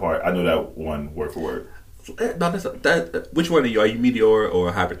about Linkin Park. I know that one word for word. No, which one are you? Are you Meteor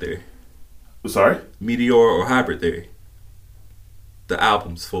or Hybrid Theory? Sorry? Meteor or Hybrid Theory? The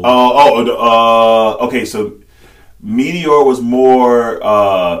album's full. Okay, so Meteor was more,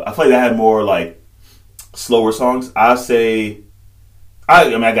 I feel like that had more like slower songs. I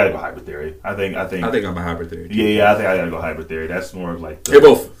gotta go Hybrid Theory. I think I'm a Hybrid Theory. Yeah, I think I gotta go Hybrid Theory. That's more of like they're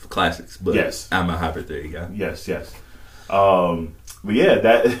both classics, but yes, I'm a Hybrid Theory guy. Yes. But yeah,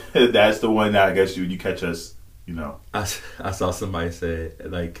 that's the one that I guess you catch us. I saw somebody say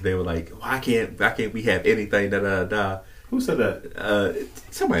like they were like, why can't we have anything da. Who said that?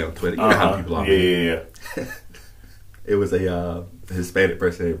 Somebody on Twitter. You know how people are. Yeah. It was a Hispanic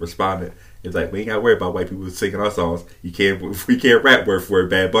person that responded. It's like, we ain't got to worry about white people singing our songs. We can't rap word for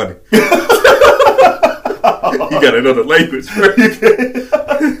word Bad Bunny. You got another language. I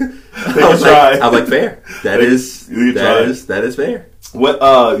was like, fair. That is fair. What?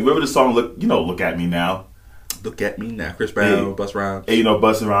 You remember the song? Look at me now. Look at me now. Chris Brown, Busta Rhymes. And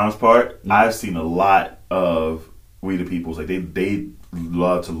Busta Rhymes part. Mm-hmm. I've seen a lot of We the Peoples. Like they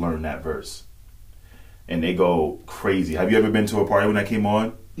love to learn that verse. and they go crazy. Have you ever been to a party when that came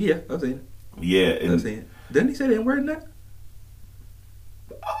on? Yeah, I've seen it. Yeah, I've seen it. Didn't he say the N-word in that?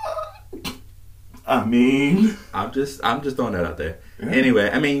 I mean, I'm just throwing that out there. Yeah. Anyway,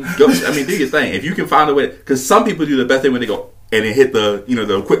 I mean, do your thing. If you can find a way, because some people do the best thing when they go and then hit the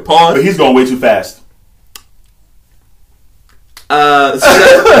the quick pause. But he's going way too fast. So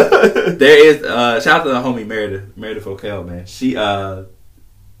there is shout out to the homie Meredith O'Kell, man. She when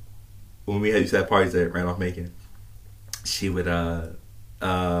we used to have parties at Randolph Macon, she would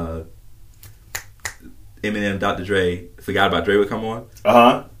Eminem, Dr. Dre, Forgot About Dre would come on.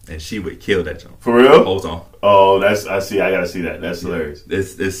 And she would kill that jump. For real? Whole song. Oh, I gotta see that. That's hilarious.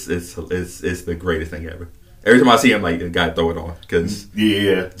 It's the greatest thing ever. Every time I see him, like, the guy throw it on. Cause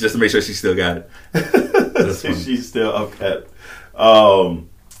just to make sure she still got it. She's still upkept.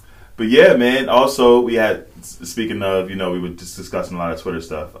 But yeah, man. Also, we had, speaking of, we were just discussing a lot of Twitter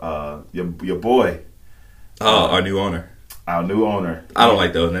stuff. Your boy. Our new owner. Our new owner. I don't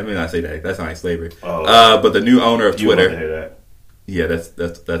like those. Let me not say that. That's not like slavery. But the new owner of Twitter. You want to hear that. Yeah,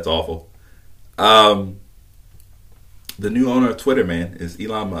 that's awful. The new owner of Twitter, man, is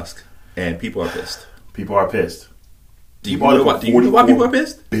Elon Musk, and people are pissed. People are pissed. Do you know why people are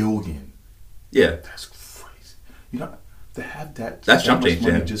pissed? Billion. Yeah, that's crazy. To have that. That's jump change,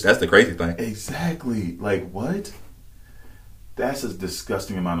 Jim. That's the crazy thing. Exactly. Like what? That's a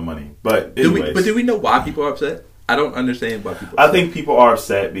disgusting amount of money. But anyways, do we know why people are upset? I don't understand why people. I think people are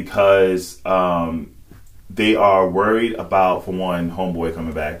upset because they are worried about, for one, Homeboy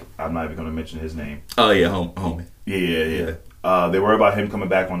coming back. I'm not even going to mention his name. Oh yeah, homie. Yeah. They worry about him coming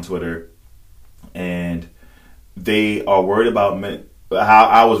back on Twitter, and they are worried about how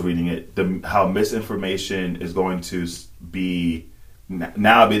I was reading it. How misinformation is going to be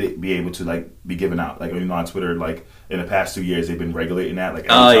now be able to be given out. Like on Twitter, like in the past 2 years, they've been regulating that. Like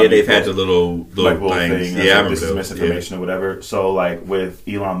they've had the little things. Yeah, I remember this is misinformation or whatever. So like with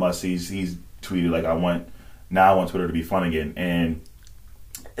Elon Musk, he's tweeted like I want Twitter to be fun again, and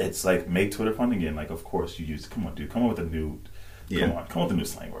it's like make Twitter fun again. Like of course come on with a new. Come on with a new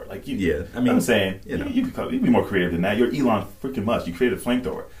slang word. Like I'm saying you could be more creative than that. You're Elon freaking Musk. You created a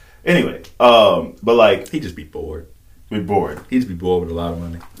flamethrower. Anyway, but like he'd just be bored. He'd just be bored with a lot of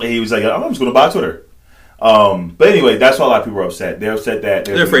money. And he was like, I'm just going to buy Twitter. But anyway, that's why a lot of people are upset. They're upset that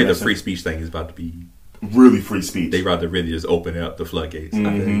they're afraid the free speech thing is about to be really free speech. They rather really just open up the floodgates.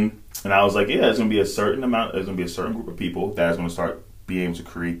 Mm-hmm. And I was like, there's going to be a certain amount. There's going to be a certain group of people that's going to start being able to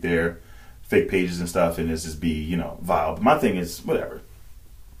create their fake pages and stuff, and this just be vile. But my thing is whatever.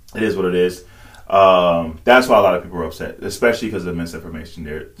 It is what it is. That's why a lot of people are upset, especially because of misinformation.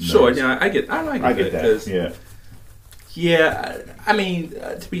 Sure, yeah, I get that. Yeah, I mean,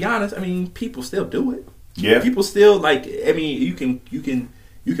 to be honest, people still do it. Yeah, people still you can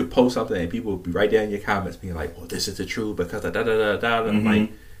post something and people will be right there in your comments being like, "Well, this is the truth because da da da da." And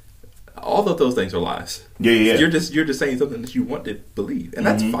like, all of those things are lies. Yeah. You're just saying something that you want to believe, and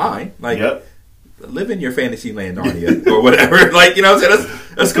that's fine. Like, live in your fantasy land, Narnia, or whatever. Like, what I'm saying?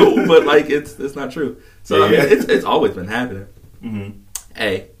 That's cool, but like, it's not true. So it's always been happening. Mm-hmm.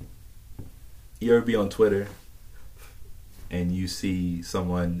 Hey, you ever be on Twitter and you see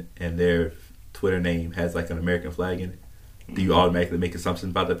someone and their Twitter name has like an American flag in it? Do you automatically make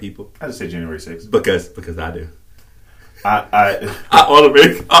assumptions about the people? I just say January 6th. Because I do. I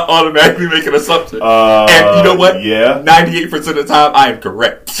automatically make an assumption. And you know what? Yeah. 98% of the time, I am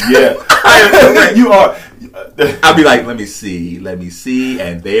correct. Yeah. I am correct. You are. I'll be like, let me see,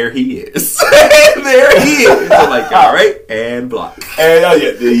 and there he is. There he is. So like, all right, and block. And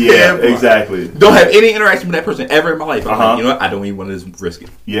exactly. Don't have any interaction with that person ever in my life. I'm like, you know what? I don't even want to risk it.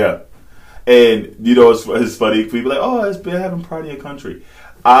 Yeah. And it's funny. People are like, oh, it's been having pride in your country.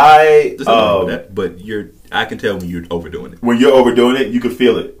 There's nothing wrong with that, but I can tell when you're overdoing it. When you're overdoing it, you can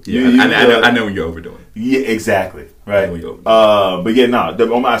feel it. Yeah, I know when you're overdoing it. Yeah, exactly. Right. But yeah, no. The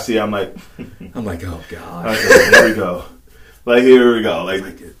moment I see it, I'm like, oh god. Okay, here we go. Here we go.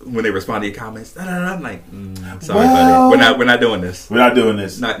 Like when they respond to your comments, I'm like, sorry, buddy. We're not doing this. We're not doing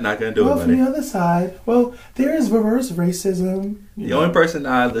this. Not gonna do it, buddy. From the other side, there is reverse racism. The only person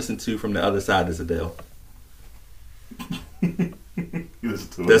I listen to from the other side is Adele.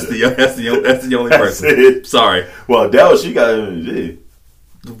 That's the only person. It. Sorry. Well, Adele, she got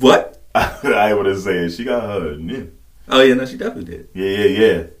what? I would have said she got her. Yeah. Oh yeah, no, she definitely did.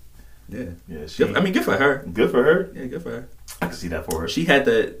 Yeah. Good for her. Good for her. Yeah, good for her. I can see that for her. She had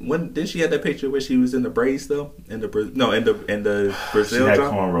didn't she have that picture where she was in the braids though? In the Brazil. She had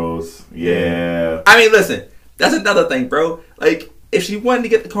cornrows. Yeah. Listen, that's another thing, bro. Like, if she wanted to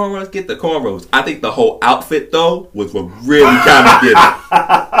get the cornrows, get the cornrows. I think the whole outfit though was what really kind of did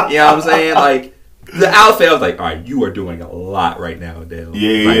it. You know what I'm saying? Like, The outfit, I was like, all right, you are doing a lot right now, Adele.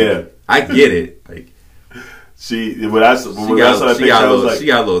 Yeah, like, yeah. I get it. Like She got a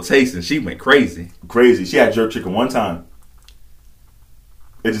little taste and she went crazy. Crazy. She had jerk chicken one time.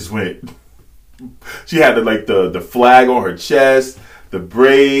 It just went. She had the flag on her chest, the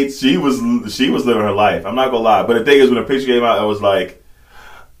braids. She was living her life. I'm not gonna lie. But the thing is, when the picture came out, it was like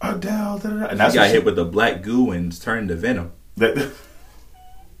Adele. And that's she got hit with the black goo and turned to venom.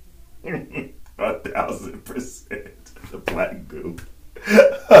 1,000% the black goo.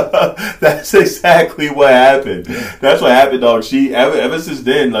 That's exactly what happened. That's what happened, dog. She ever since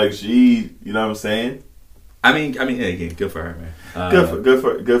then, like she, you know what I'm saying? I mean, again, good for her, man. Good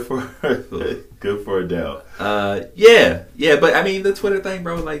for Adele. Yeah, but I mean, the Twitter thing,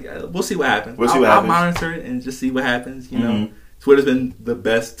 bro. Like, we'll see what happens. I'll monitor it and just see what happens. You know, Twitter's been the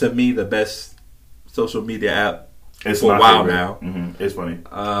best social media app for a while now. Mm-hmm. It's funny.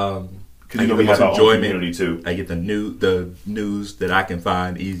 I get the most enjoyment too. I get the news that I can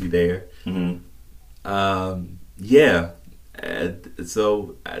find easy there. Mm-hmm. Yeah.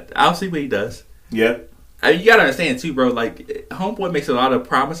 So I'll see what he does. Yeah. I mean, you gotta understand too, bro. Like, homeboy makes a lot of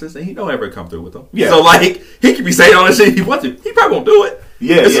promises, and he don't ever come through with them. Yeah. So like, he can be saying all the shit he wants to. He probably won't do it.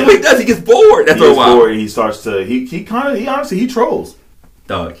 Yeah. So what he does, he gets bored after a while. Bored, and he starts to. He honestly he trolls.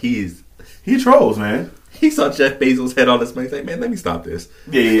 Dog, he trolls, man. He saw Jeff Bezos' head on this money. He's like, man, let me stop this.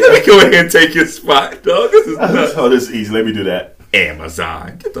 Yeah. Let me go ahead and take your spot, dog. This is nuts. Oh, this is easy. Let me do that.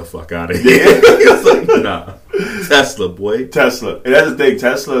 Amazon, get the fuck out of here. He was like, nah. Tesla, boy. Tesla. And that's the thing.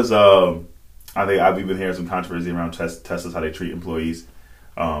 Tesla's. I think I've been hearing some controversy around Tesla's how they treat employees.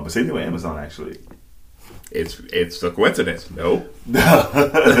 But same thing with Amazon, actually. It's a coincidence. No.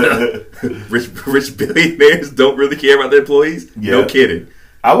 rich billionaires don't really care about their employees. Yeah. No kidding.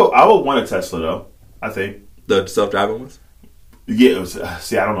 I would want a Tesla though. I think the self-driving ones. Yeah.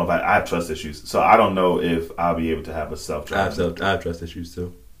 See, I don't know if I have trust issues, so I don't know if I'll be able to have a self-driving. I have trust issues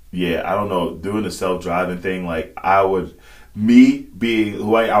too. Yeah, I don't know. Doing the self-driving thing, like I would, me being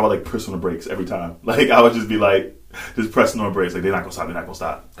who I would like press on the brakes every time. Like I would just be like, just pressing on the brakes. Like they're not gonna stop. They're not gonna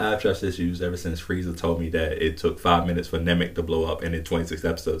stop. I have trust issues ever since Frieza told me that it took 5 minutes for Namek to blow up, and then 26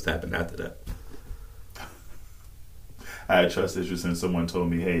 episodes happened after that. I had trust issues since someone told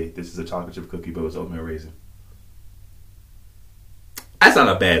me, "Hey, this is a chocolate chip cookie, but it's oatmeal raisin." That's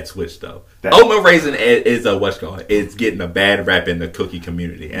not a bad switch though. Oatmeal raisin is a what's called. It's getting a bad rap in the cookie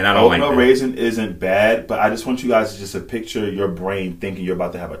community, and I don't like that. Oatmeal raisin isn't bad, but I just want you guys to just to picture your brain thinking you're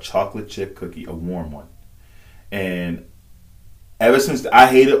about to have a chocolate chip cookie, a warm one. And ever since I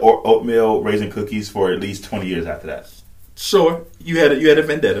hated oatmeal raisin cookies for at least 20 years after that. Sure, you had a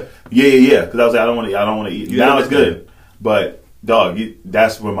vendetta. Yeah. Because I was like, I don't want to eat. Now it's good, but dog,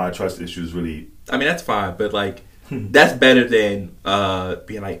 that's where my trust issues really. I mean, that's fine, but like. That's better than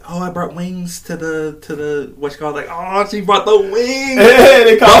being like, oh, I brought wings to the what's called like, oh, she brought the wings.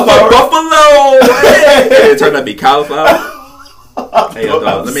 Hey, Buffalo. Hey. It turned out to be cauliflower. Hey,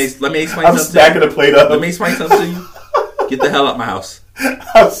 dog, let me explain something. I'm stacking the plate up. Let me explain something to you. Get the hell out my house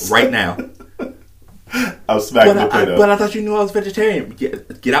right now. I'm smacking the plate up. But I thought you knew I was vegetarian.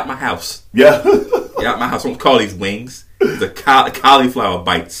 Get out my house. Yeah. Get out my house. Don't call these wings. These are cauliflower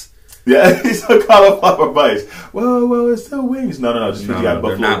bites. Yeah, he's a cauliflower bites. Well, it's still wings. No. Just because you got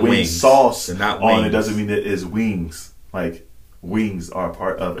buffalo wing sauce on it doesn't mean it is wings. Like, wings are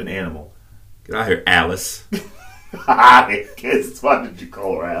part of an animal. Get out here, Alice. Why did you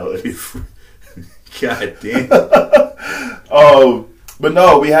call her Alice? God damn. But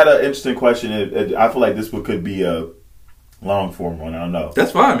no, we had an interesting question. I feel like this could be a long form one. I don't know.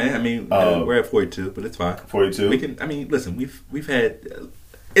 That's fine, man. I mean, we're at 42, but it's fine. 42. We can. I mean, listen, we've had.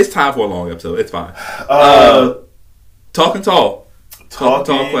 It's time for a long episode. It's fine. Talkin Tall. Talkin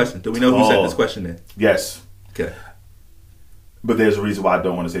Tall question. Do we know who sent this question in? Yes. Okay. But there's a reason why I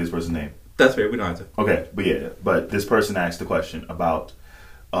don't want to say this person's name. That's fair. We don't have to. Okay. But this person asked the question about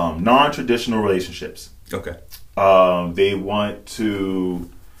non-traditional relationships. Okay. They want to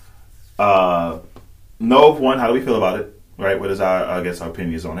know, one, how do we feel about it? Right? What is our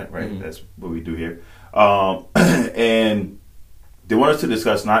opinions on it? Right? Mm-hmm. That's what we do here. And they want us to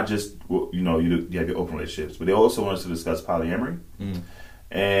discuss not just, you have your open relationships, but they also want us to discuss polyamory. Mm.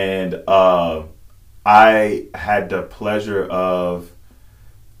 And I had the pleasure of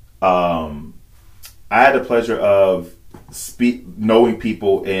knowing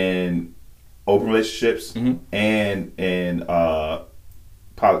people in open relationships and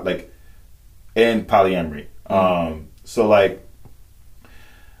polyamory. So like,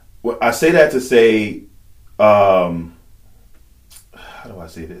 I say that to say, how do I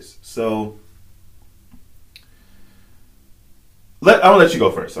say this? So, I'm gonna let you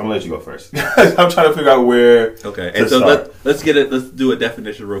go first. I'm trying to figure out where. Okay, and so let's get it. Let's do a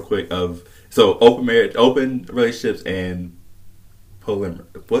definition real quick of open marriage, open relationships, and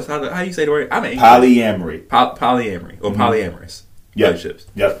polyamorous. How do you say the word? I'm English. Polyamory. Polyamory or polyamorous relationships.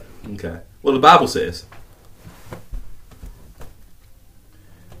 Yep. Okay. Well, the Bible says.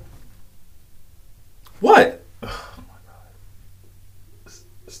 What? Oh my god.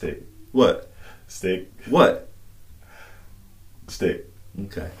 Steak. What? Steak. What? Steak.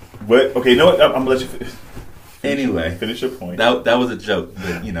 Okay. What? Okay. You know what? I'm gonna let you. Finish your point. That was a joke,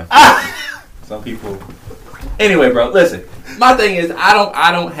 but some people. Anyway, bro, listen. My thing is, I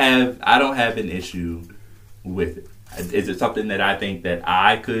don't have an issue with it. Is it something that I think that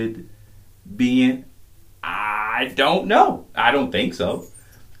I could be in? I don't know. I don't think so.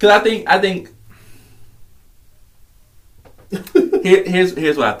 Because I think.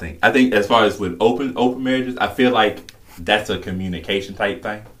 Here's what I think. I think as far as with open marriages, I feel like that's a communication type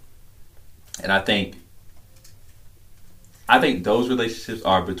thing, and I think those relationships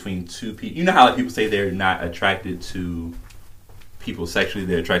are between two people. You know how like people say they're not attracted to people sexually;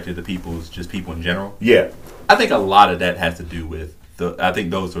 they're attracted to just people in general. Yeah, I think a lot of that has to do with I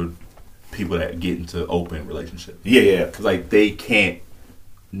think those are people that get into open relationships. Yeah. Because like they can't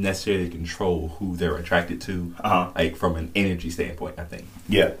necessarily control who they're attracted to, like from an energy standpoint, I think.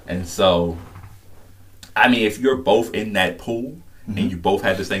 Yeah. And so, I mean, if you're both in that pool and you both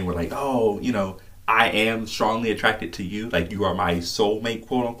have this thing where like, oh, I am strongly attracted to you, like you are my soulmate,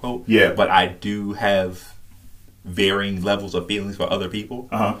 quote unquote. Yeah. But I do have varying levels of feelings for other people.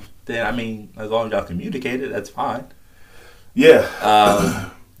 Then I mean, as long as y'all communicate it, that's fine. Yeah.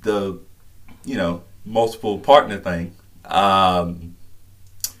 The multiple partner thing.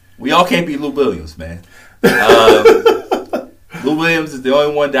 We all can't be Lou Williams, man. Lou Williams is the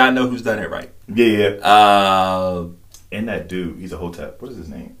only one that I know who's done it right. Yeah. And that dude, he's a hotep. What is his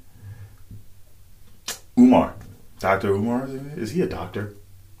name? Umar. Dr. Umar? Is he a doctor?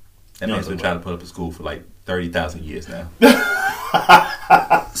 That man's been trying to put up a school for like 30,000 years now.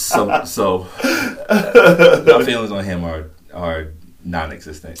 so my feelings on him are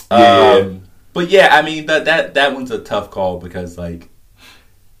non-existent. But yeah, I mean that one's a tough call because like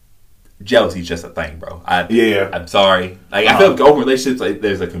jealousy is just a thing, bro. I'm sorry. Like I feel like open relationships, like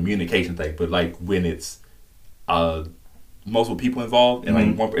there's a communication thing, but like when it's multiple people involved and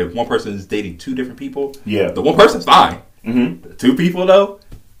like if one person is dating two different people, the one person's fine. The two people though,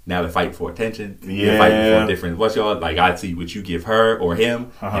 now they're fighting for attention. They're fighting for different. What's y'all like? I see what you give her or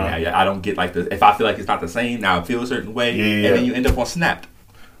him, and I don't get like if I feel like it's not the same. Now I feel a certain way, and then you end up on Snapped.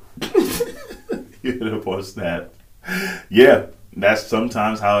 You end up on Snap. Yeah. That's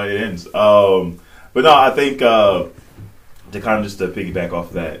sometimes how it ends. But no, I think to kind of just to piggyback off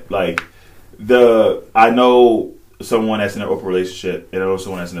of that, like I know someone that's in an open relationship and I know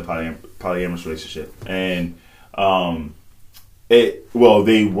someone that's in a polyamorous relationship, and they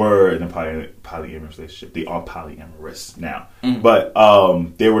were in a polyamorous relationship. They are polyamorous now, but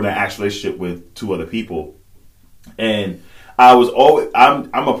they were in an actual relationship with two other people, and I'm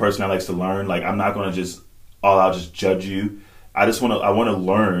a person that likes to learn. Like I'm not gonna just I'll just judge you. I want to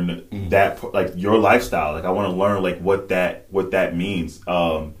learn that like your lifestyle. Like I want to learn like what that means.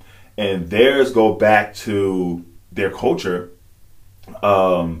 And theirs go back to their culture.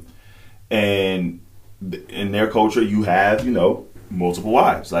 And in their culture, you have multiple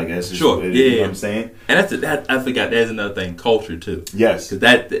wives. Like that's just, sure, you know what I'm saying. And I forgot. There's another thing, culture too. Yes,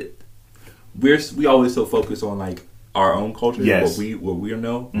 because we always so focused on like our own culture, yes. what we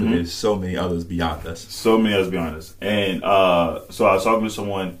know, but there's so many others beyond us. And so I was talking to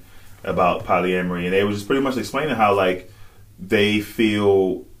someone about polyamory, and they were just pretty much explaining how like they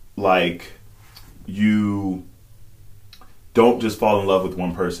feel like you don't just fall in love with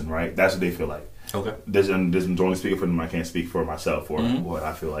one person, right? That's what they feel like. Okay. This is only speaking for them. I can't speak for myself or what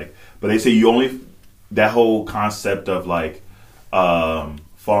I feel like. But they say that whole concept of like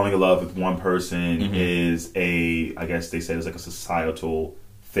falling in love with one person is I guess they said it's like a societal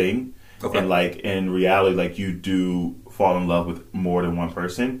thing. Okay. And like in reality, like you do fall in love with more than one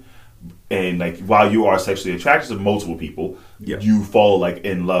person. And like while you are sexually attracted to multiple people, you fall like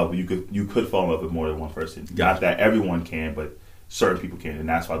in love. You could fall in love with more than one person. Gotcha. Not that everyone can, but certain people can, and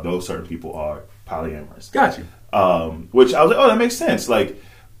that's why those certain people are polyamorous. Gotcha. Which I was like, oh, that makes sense. Like,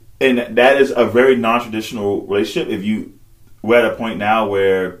 and that is a very non-traditional relationship. We're at a point now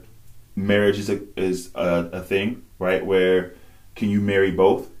where marriage is a thing, right? Where can you marry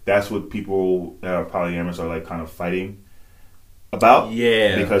both? That's what people that are polyamorous are like kind of fighting about.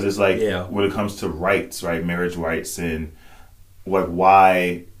 Yeah. Because it's like when it comes to rights, right? Marriage rights and like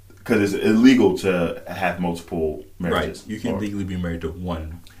why? Because it's illegal to have multiple marriages. Right. You can legally be married to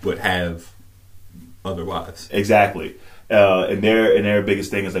one, but have other wives. Exactly. And their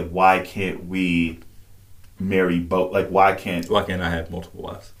biggest thing is like, why can't we marry both? Like, why can't I have multiple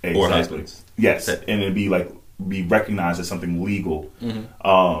wives exactly. or husbands? Yes, and it'd be recognized as something legal.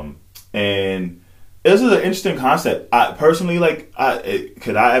 Mm-hmm. And this is an interesting concept. I personally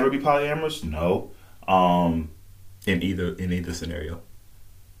could I ever be polyamorous? No. In either scenario,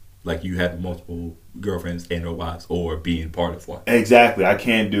 like you have multiple girlfriends and or wives, or being part of one. Exactly. I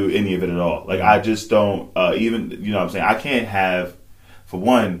can't do any of it at all. Like, I just don't. Even, you know what I'm saying. I can't have, for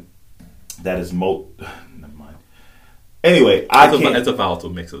one, that is Never mind. Anyway, It's a volatile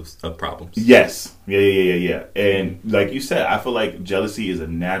mix of problems. Yes. Yeah. And like you said, I feel like jealousy is a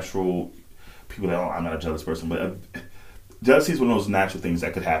natural. People that I'm not a jealous person, but jealousy is one of those natural things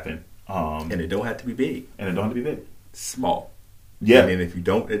that could happen. And it don't have to be big. Small. Yeah. And then if you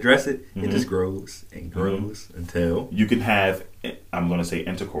don't address it, it just grows and grows until you can have. I'm going to say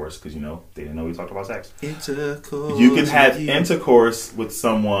intercourse because they didn't know we talked about sex. Intercourse. You can have intercourse with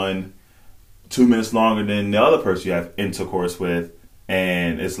someone 2 minutes longer than the other person you have intercourse with,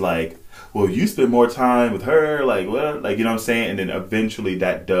 and it's like, well, you spend more time with her, like what, like, you know what I'm saying, and then eventually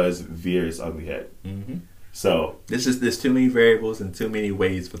that does veer its ugly head. Mm-hmm. So there's too many variables and too many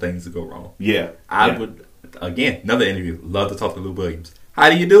ways for things to go wrong. Yeah, I would another interview. Love to talk to Lou Williams. How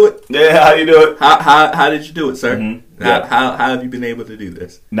do you do it? Yeah, how do you do it? How did you do it, sir? Mm-hmm. Yeah. How have you been able to do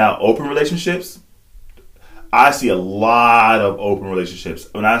this? Now, open relationships. I see a lot of open relationships.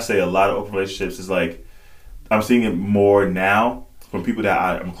 When I say a lot of open relationships, it's like I'm seeing it more now from people that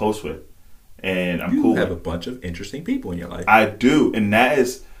I'm close with, and I'm cool. You have a bunch of interesting people in your life. I do, and that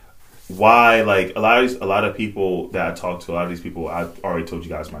is why, like, a lot of people that I talk to, a lot of these people, I've already told you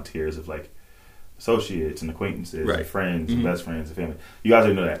guys my tiers of like associates and acquaintances, and friends, and best friends, and family. You guys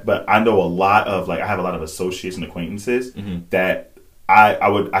already know that, but I know a lot of I have a lot of associates and acquaintances that.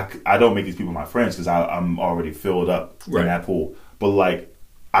 I don't make these people my friends because I'm already filled up in that pool. But like,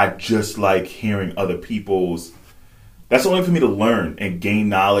 I just like hearing other people's. That's only for me to learn and gain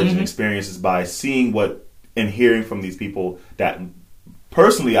knowledge and experiences by seeing what and hearing from these people that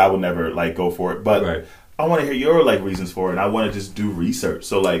personally I would never like go for it, but I want to hear your like reasons for it. And I want to just do research.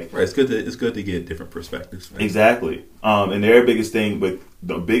 So like, it's good to get different perspectives. Right? Exactly. And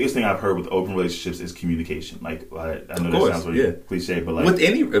the biggest thing I've heard with open relationships is communication. Like, I know that sounds really cliche, but like with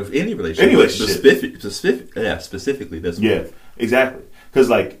any relationship, specifically this one. Yeah, exactly. Because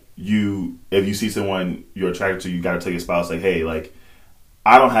like if you see someone you're attracted to, you got to tell your spouse like, hey, like,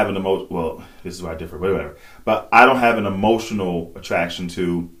 I don't have an well, this is where I differ, whatever. But I don't have an emotional attraction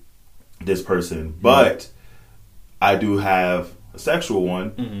to this person, but I do have a sexual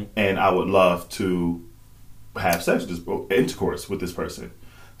one, and I would love to have sex with intercourse with this person.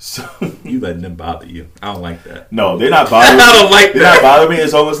 So you letting them bother you? I don't like that. No, they're not bothering me. I don't like that. They're not bothering me.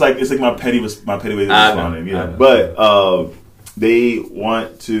 It's almost like it's like my petty way of responding. You know? But they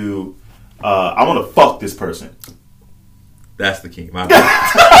want to. I want to fuck this person. That's the key. My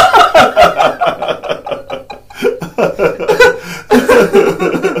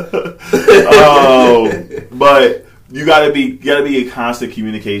but you gotta be in constant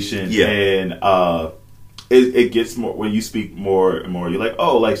communication, and it gets more when you speak more and more. You're like,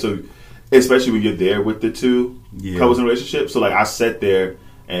 oh, like, so, especially when you're there with the two couples in a relationship. So like, I sat there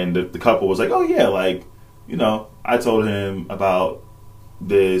and the couple was like, oh yeah, like, I told him about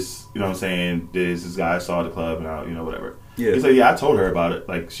this, you know what I'm saying, this guy I saw at the club, and whatever. Yeah. He's like, yeah, I told her about it.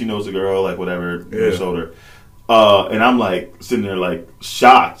 Like, she knows the girl, like, whatever. I told her. And I'm like sitting there like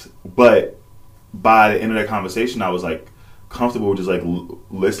shocked, but by the end of that conversation, I was like comfortable with just like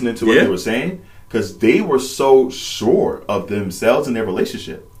listening to what they were saying because they were so sure of themselves and their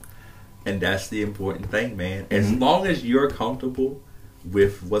relationship. And that's the important thing, man. As long as you're comfortable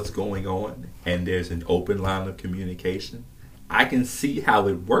with what's going on and there's an open line of communication, I can see how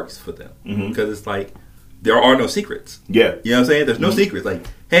it works for them because it's like there are no secrets. Yeah, you know what I'm saying? There's no secrets. Like,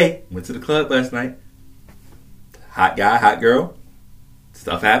 hey, went to the club last night. Hot guy, hot girl.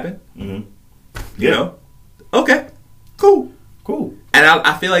 Stuff happened. You know? Okay. Cool. And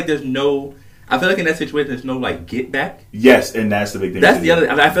I feel like there's no... I feel like in that situation, there's no, like, get back. Yes, and that's the big thing. That's the other...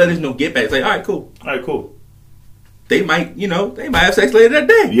 I feel like there's no get back. It's like, all right, cool. They might, they might have sex later that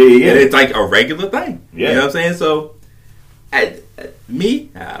day. Yeah. And it's like a regular thing. Yeah. You know what I'm saying? So, I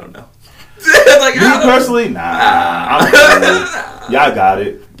don't know. Like, me personally, nah. Y'all got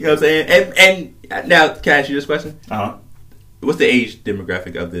it. You know what I'm saying? And now, can I ask you this question? What's the age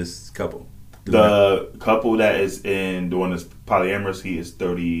demographic of this couple? The couple that is in the one that's polyamorous, he is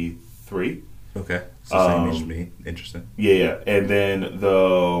 33. Okay. So same age as me. Interesting. Yeah. And then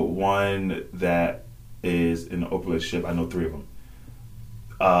the one that is in an open relationship. I know 3 of them.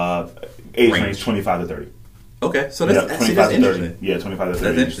 Age range 25 to 30. Okay, so that's, Yeah, see, 25 that's to interesting. 30. Yeah, 25 to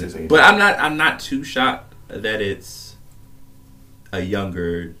 30. That's interesting. But I'm not too shocked that it's a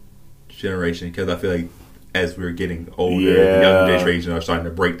younger generation, because I feel like as we're getting older, the younger generation are starting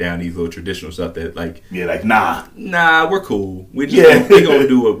to break down these little traditional stuff that like nah, we're cool. We just we gonna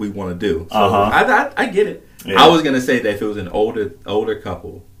do what we want to do. So I get it. Yeah. I was gonna say that if it was an older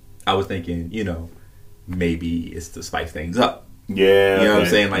couple, I was thinking, you know, maybe it's to spice things up. Yeah, you know what I'm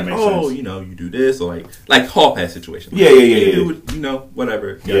saying? Like, oh, sense. You know, you do this, or like hall pass situation. Yeah. You do, you know,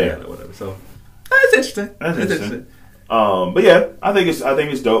 whatever. Yada, whatever. So that's interesting. That's interesting. But yeah, I think it's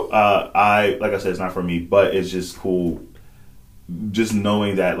dope. Like I said, it's not for me, but it's just cool. Just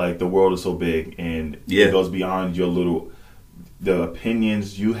knowing that like the world is so big and it goes beyond the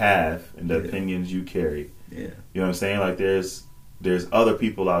opinions you have and the opinions you carry. Yeah, you know what I'm saying? Like there's other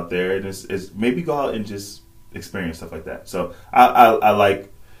people out there, and it's maybe go out and just experience stuff like that. So I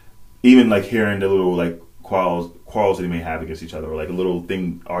like even like hearing the little like quarrels they may have against each other, or like a little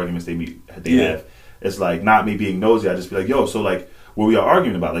arguments they have. It's like not me being nosy. I just be like, yo, so like what we are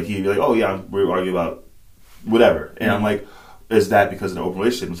arguing about? Like he'd be like, oh yeah, we're arguing about whatever, and I'm like, is that because of the open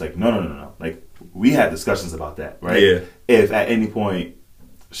relationship? It's like no. Like we had discussions about that, right? Yeah. If at any point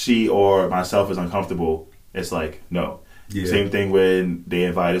she or myself is uncomfortable, it's like no. Yeah. Same thing when they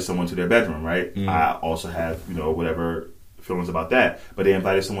invited someone to their bedroom, right? I also have, you know, whatever feelings about that. But they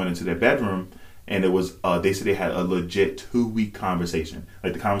invited someone into their bedroom, and it was, they said they had a legit 2-week conversation.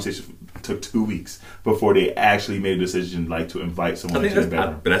 Like the conversation took 2 weeks before they actually made a decision, like to invite someone into their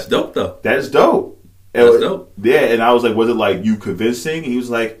bedroom. But that's dope, though. That is dope. That's dope. Yeah, and I was like, was it like you convincing? And he was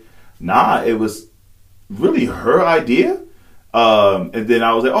like, nah, it was really her idea. And then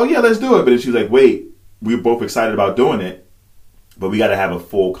I was like, oh yeah, let's do it. But then she was like, wait. We were both excited about doing it, but we got to have a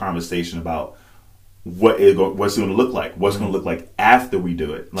full conversation about what's going to look like. What's going to look like after we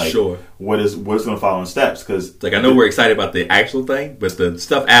do it. Like, what's going to follow in steps? Because like I know we're excited about the actual thing, but the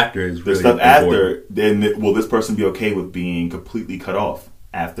stuff after is really important. After. Then will this person be okay with being completely cut off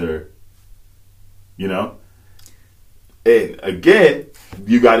after? You know. And again,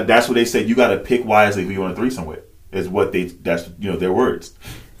 you got. That's what they said. You got to pick wisely who you want to threesome with. Is what that's their words.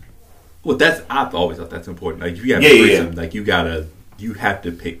 Well, I've always thought that's important. Like if you have a threesome, like you have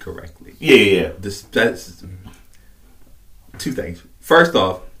to pick correctly. Yeah. That's 2 things. First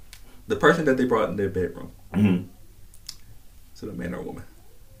off, the person that they brought in their bedroom. Mm-hmm. Is it a man or a woman?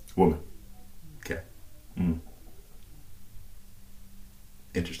 Woman. Okay. Mm-hmm.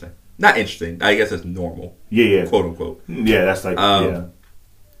 Interesting. Not interesting. I guess that's normal. Yeah. Quote unquote. Yeah, that's like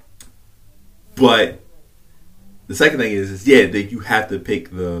But the second thing is that you have to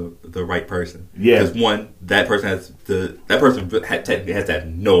pick the right person. Yeah, because one, that person technically has to have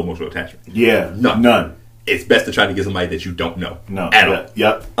no emotional attachment. Yeah, none. It's best to try to get somebody that you don't know. No, at all.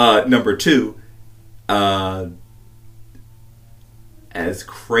 Yep. Number 2, as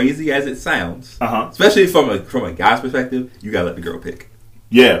crazy as it sounds, especially from a guy's perspective, you gotta let the girl pick.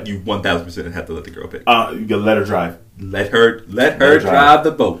 Yeah, you 1000% have to let the girl pick. You gotta let her drive. Let her drive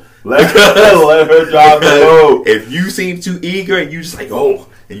the boat. Let her drive the boat. If you seem too eager and you just like, oh,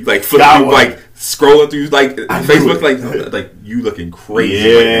 and you like flipping through, like scrolling through like Facebook, like you looking crazy.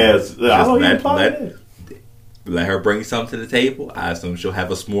 Yes, right, let her bring something to the table. I assume she'll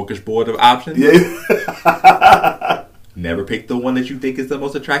have a smorgasbord of options. Yeah. Never pick the one that you think is the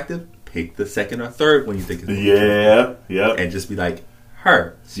most attractive. Pick the second or third one you think is the most attractive. Yeah. And just be like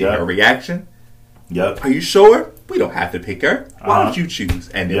her. See her reaction. Yep. Are you sure? We don't have to pick her. Why don't you choose?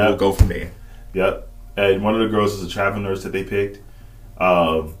 And then we'll go from there. Yep. And one of the girls is a travel nurse that they picked.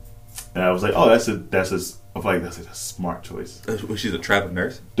 And I was like, oh, that's a smart choice. She's a travel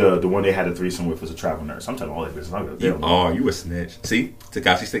nurse? The one they had a threesome with was a travel nurse. I'm telling all that business. You a snitch. See?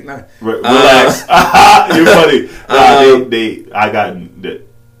 Tekashi Stick 9. Relax. You're funny. I got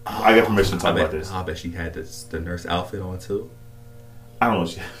permission to talk about this. I bet she had the nurse outfit on too. I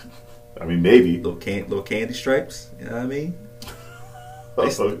don't know. I mean, maybe little candy stripes. You know what I mean? They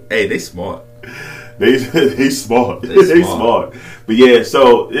smart. They smart. They smart. But yeah,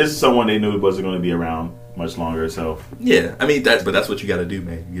 so this is someone they knew wasn't going to be around much longer. So yeah, I mean that's what you got to do,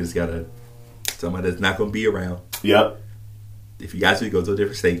 man. You just got to somebody that's not going to be around. Yep. If you guys to go to a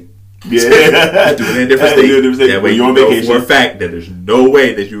different state. Yeah, do it in a different state. That way you know for a fact that there's no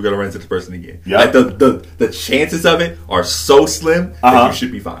way that you're gonna run into this person again. Yep. Like the chances of it are so slim that you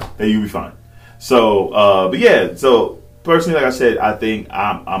should be fine. That you'll be fine. So, but yeah. So personally, like I said, I think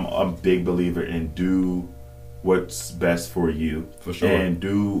I'm a big believer in do what's best for you, for sure, and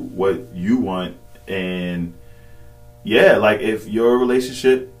do what you want. And yeah, like if your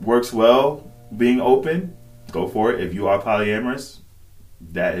relationship works well, being open, go for it. If you are polyamorous,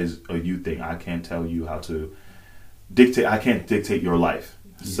 that is a you thing. I can't tell you how to dictate. I can't dictate your life.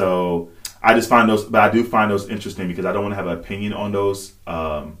 Yeah. So I just find those, but I do find those interesting because I don't want to have an opinion on those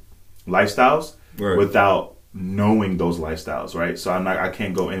lifestyles without knowing those lifestyles, right? So I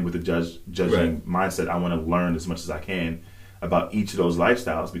can't go in with a judging mindset. I want to learn as much as I can about each of those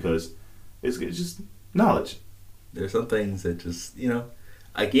lifestyles because it's just knowledge. There's some things that just,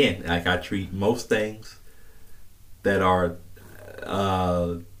 again, like I treat most things that are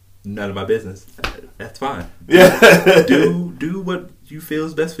none of my business. That's fine. Yeah. do what you feel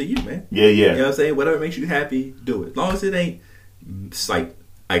is best for you, man. Yeah. You know what I'm saying? Whatever makes you happy, do it. As long as it ain't like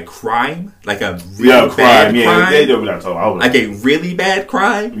a crime, like a really bad crime. They know what I'm talking about. Like a really bad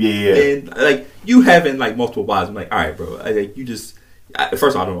crime. Yeah. And like you having like multiple wives, I'm like, all right, bro. You just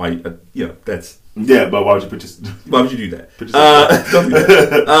first of all, I don't know why that's. Yeah, but why would you put why would you do that? Don't do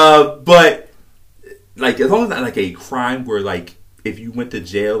that. But like, as long as not like a crime where like if you went to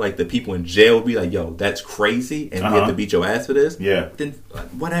jail, like the people in jail would be like, "Yo, that's crazy," and we have to beat your ass for this. Yeah. Then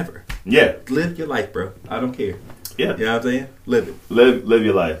whatever. Yeah. Live your life, bro. I don't care. Yeah. You know what I'm saying? Live it. Live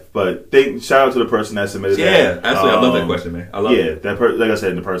your life. But shout out to the person that submitted that. Yeah, absolutely. I love that question, man. I love it. Yeah, like I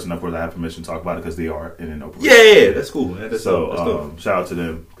said, the person, of course, I have permission to talk about it because they are in an open. Yeah, that's cool, man. That's dope. Shout out to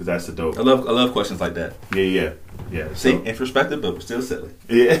them because that's the dope. I love questions like that. Yeah. See, introspective, but still silly.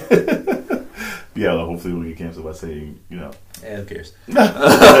 Yeah. Yeah, well, hopefully we'll get canceled by saying, Yeah, who cares?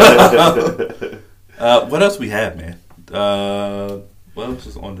 What else we have, man? What else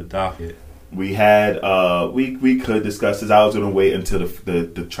is on the docket? We had we could discuss this. I was going to wait until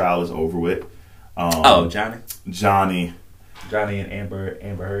the trial is over with. Johnny and Amber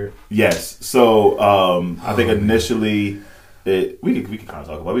Heard. Yes. So I think initially we can kind of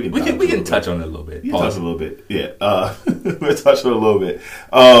talk about it. We can touch on it a little bit. You touch a little bit. Yeah. We'll touch on it a little bit.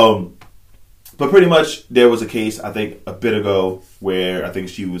 But pretty much there was a case, I think, a bit ago where I think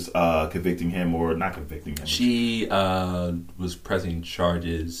she was convicting him or not convicting him. She was pressing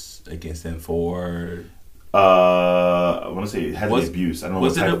charges against him for... I want to say heavy abuse. I don't know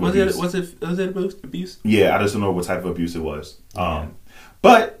what type of abuse. Was it abuse? Yeah, I just don't know what type of abuse it was.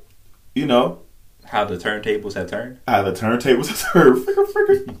 But, how the turntables have turned?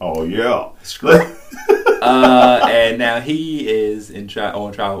 Oh, yeah. And now he is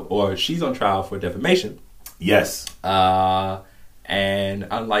on trial, or she's on trial for defamation. Yes. And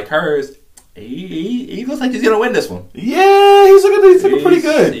unlike hers, he looks like he's gonna win this one. Yeah, he's looking pretty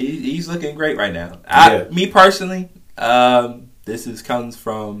good. He's looking great right now. Me personally, this comes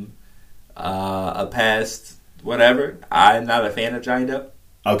from a past whatever. I'm not a fan of Johnny Depp.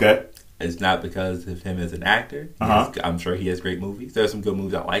 Okay. It's not because of him as an actor. I'm sure he has great movies. There's some good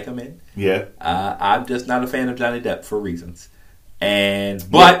movies I like him in. Yeah. I'm just not a fan of Johnny Depp for reasons. At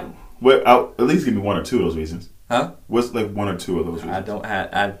least give me one or two of those reasons. Huh? What's like one or two of those reasons? I don't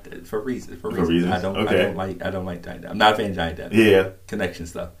have for reasons. For reasons. I don't like Johnny Depp. I'm not a fan of Johnny Depp. Yeah. Connection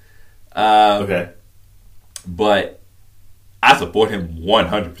stuff. Okay. But I support him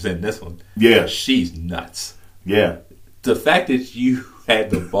 100% in this one. Yeah. She's nuts. Yeah. The fact that you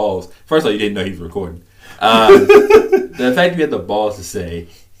had the balls. First of all, you didn't know he was recording. The fact you had the balls to say,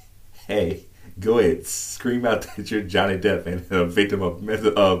 "Hey, go ahead, scream out that you're Johnny Depp and a victim of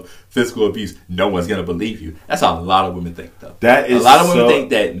physical abuse." No one's gonna believe you. That's how a lot of women think, though. That is a lot of women think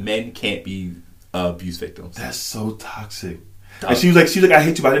that men can't be abuse victims. That's so toxic. And she was like, "I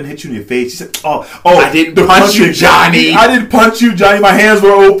hit you, but I didn't hit you in your face." She said, "Oh, I didn't punch you, Johnny. I didn't punch you, Johnny. My hands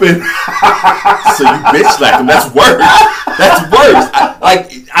were open." So you bitch slapped him. That's worse. That's worse.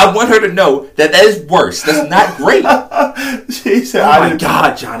 I want her to know that is worse. That's not great. She said, "Oh my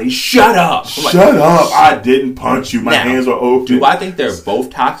God, Johnny, shut up! Shut up! I didn't punch you. My hands were open." Do I think they're both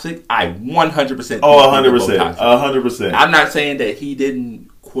toxic? I 100%. Oh, 100%. 100%. I'm not saying that he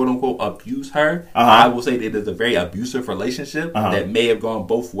didn't, quote unquote, abuse her. I will say that it is a very abusive relationship that may have gone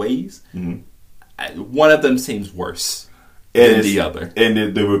both ways. Mm-hmm. One of them seems worse than the other.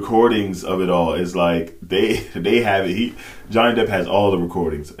 And the recordings of it all is like they have it. Johnny Depp has all the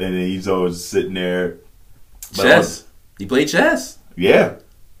recordings, and he's always sitting there. Chess. He played chess. Yeah.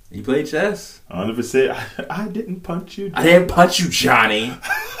 He played chess. 100%. I didn't punch you, Johnny. I didn't punch you, Johnny.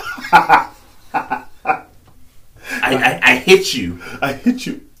 I hit you. I hit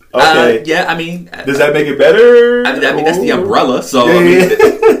you. Okay. Yeah, I mean... Does that make it better? I mean that's the umbrella, so... Yeah.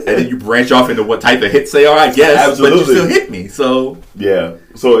 And then you branch off into what type of hits they are, I guess. Absolutely. But you still hit me, so... Yeah.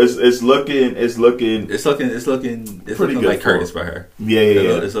 So it's looking pretty good like curtains for her. Yeah.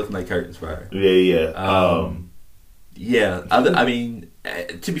 It's looking like curtains for her. Yeah. Yeah. I mean,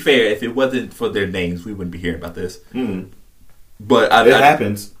 to be fair, if it wasn't for their names, we wouldn't be hearing about this. Mm. But it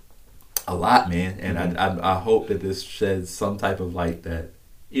happens. A lot, man, and I hope that this sheds some type of light that,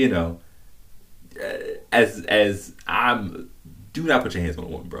 you know, as I'm, do not put your hands on a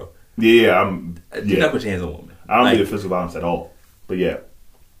woman, bro. Yeah, Do not put your hands on a woman. I don't do physical violence at all. But yeah,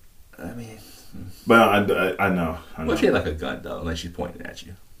 I mean, but I know. What if she had like a gun though, like she's pointing at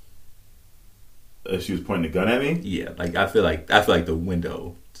you? If she was pointing a gun at me? Yeah, like I feel like the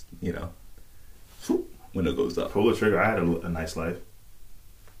window, you know, window goes up. Pull the trigger. I had a nice life.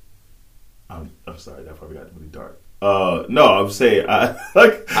 I'm sorry, that probably got really dark. No, I'm saying I'm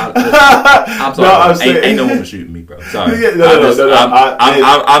sorry. I'm saying, ain't no woman shooting me, bro. Sorry. No.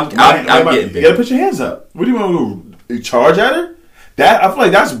 I'm getting big. You gotta put your hands up. What do you want to do? Charge at her? That I feel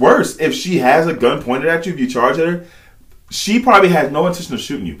like that's worse. If she has a gun pointed at you, if you charge at her, she probably has no intention of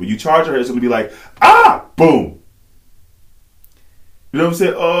shooting you. But you charge at her, it's gonna be like, boom. You know what I'm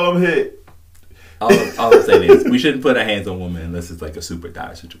saying? Oh, I'm hit. All I'm saying is we shouldn't put our hands on women unless it's like a super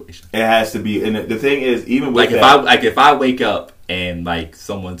dire situation. It has to be, and the thing is, even with if I wake up and like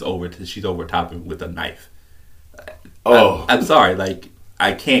someone's she's over top of with a knife. I'm sorry, like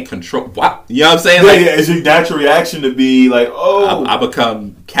I can't control. What you know what I'm saying? Like, it's your natural reaction to be like, I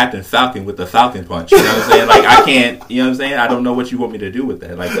become Captain Falcon with the Falcon punch. You know what I'm saying? Like I can't. You know what I'm saying? I don't know what you want me to do with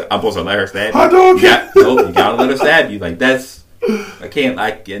that. Like I'm supposed to let her stab you. I don't. You gotta let her stab you. Like that's. I can't.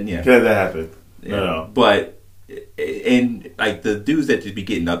 Yeah. Can't that happen? Yeah. No. But and like the dudes that just be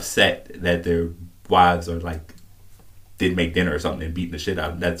getting upset that their wives are like didn't make dinner or something and beating the shit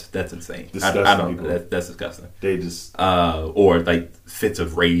out of them, that's insane. I don't. That's disgusting. They just or like fits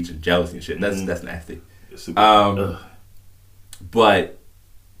of rage and jealousy and shit. That's nasty. But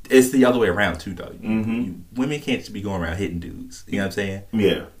it's the other way around too, though. Women can't just be going around hitting dudes. You know what I'm saying?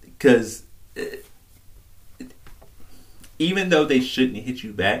 Yeah. Because even though they shouldn't hit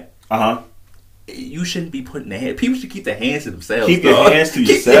you back, you shouldn't be putting their hands. People should keep their hands to themselves. Keep your hands to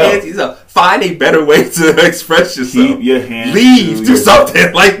yourself. Your hands to yourself. Find a better way to express yourself. Keep your hands. Leave. Do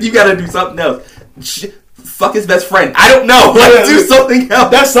something. Like you got to do something else. Fuck his best friend. I don't know. Like do something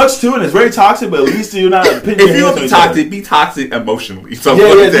else. That sucks too, and it's very toxic. But at least you're not. If you're gonna be toxic, be toxic emotionally. So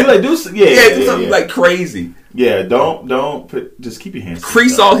do something like crazy. Yeah, just keep your hands.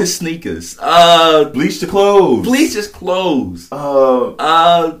 Crease all his sneakers. Bleach the clothes. Bleach his clothes.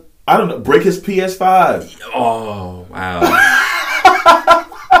 I don't know. Break his PS5. Oh wow.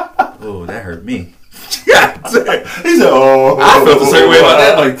 Oh, that hurt me. He said, "Oh." I felt the same way about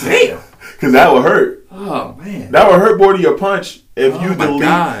that. Like, damn, because that would hurt. Oh man, that would hurt more than your punch if you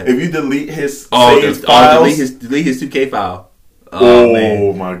delete his saves files. delete his 2K file. Oh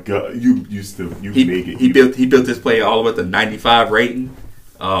man. My god, you make it. He built this player all the way to 95 rating.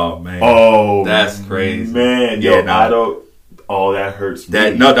 Oh man. Oh, that's crazy, man. Yeah, I don't. Oh, that hurts me.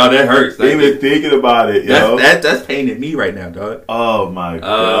 That hurts. Even thinking about it, that's paining me right now, dog. Oh my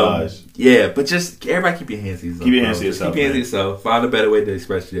gosh. Yeah, but just everybody keep your hands to yourself. Keep your hands to yourself. Keep your hands to yourself. Find a better way to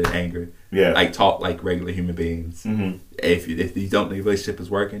express your anger. Yeah, like talk like regular human beings. Mm-hmm. If you don't think the relationship is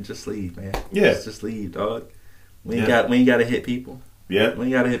working, just leave, man. Yeah, just leave, dog. We ain't got to hit people. Yeah, we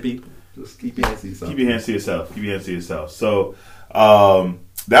ain't got to hit people. Just keep your hands to yourself. Keep your hands to yourself. Keep your hands to yourself. So,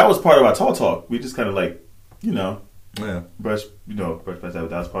 that was part of our tall talk. We just kind of like, brush past that.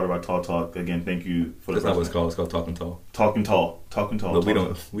 That was part of our tall talk. Again, thank you for That's not what it's called. It's called Talkin Tall. Talkin Tall. Talkin Tall. But we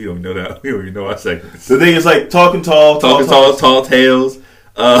don't know that. We don't even know our segments. The thing is like Talkin Tall. Tall tales.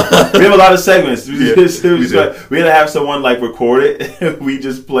 We have a lot of segments. We had to have someone like record it. We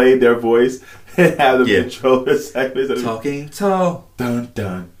just played their voice and have them control the segments. Talking Tall. Dun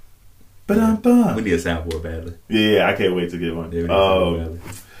dun. Ba-dum-bum. We need a soundboard badly. Yeah, I can't wait to get one. Yeah,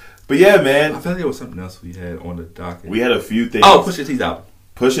 but yeah, man. I felt like there was something else we had on the docket. We had a few things. Oh, Pusha T's album.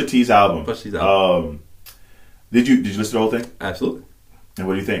 Pusha T's album. Did you listen to the whole thing? Absolutely. And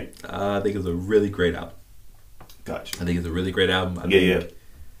what do you think? I think it's a really great album. Gotcha. I think it's a really great album. I think, you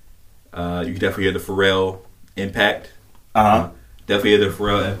can definitely hear the Pharrell impact. Definitely hear the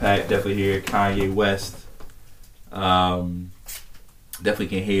Pharrell impact. Definitely hear Kanye West. Definitely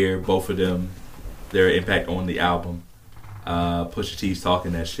can hear both of them, their impact on the album. Pusha T's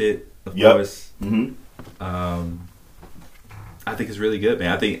talking that shit, of course. Mm-hmm. I think it's really good,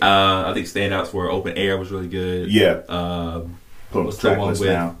 man. I think standouts were Open Air was really good. Yeah. What's the one with?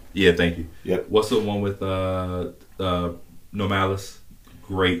 Now. Yeah, thank you. Yep. What's the one with No Malice?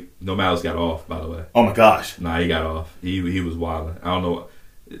 Great. No Malice got off, by the way. Oh my gosh. Nah, he got off. He was wilding. I don't know.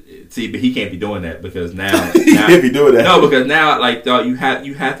 See, but he can't be doing that because now he can't be doing that. No, because now like you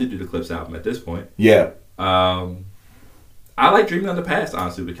have to do the Clips album at this point. Yeah. I like Dreaming of the Past,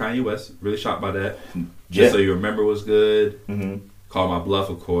 honestly, with Kanye West. Really shocked by that. Just So You Remember was good. Mm-hmm. Call My Bluff,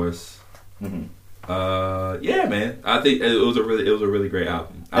 of course. Mm-hmm. Yeah, man. I think it was a really great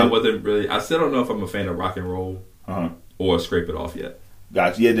album. I still don't know if I'm a fan of rock and roll or Scrape It Off yet.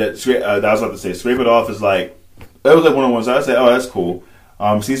 Gotcha. Yeah, that I was about to say, Scrape It Off is like, that was like one of the ones I said, oh, that's cool.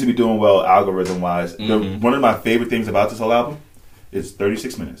 Seems to be doing well algorithm wise. One of my favorite things about this whole album is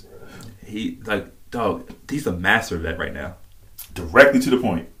 36 minutes. He's a master of that right now. Directly to the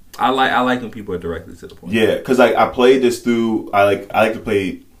point. I like when people are directly to the point. Yeah, because like I played this through. I like to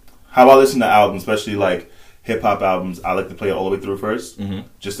play. How I listen to albums, especially like hip hop albums, I like to play it all the way through first,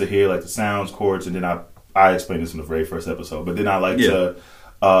 just to hear like the sounds, chords, and then I explained this in the very first episode. But then I like to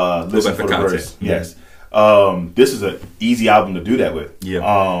listen for the verse. Yes. This is an easy album to do that with.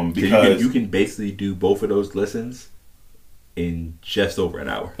 Yeah. Because you can basically do both of those listens in just over an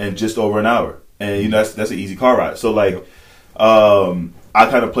hour. And you know that's an easy car ride. So like, I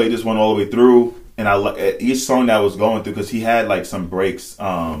kind of played this one all the way through, and I like each song that I was going through because he had like some breaks,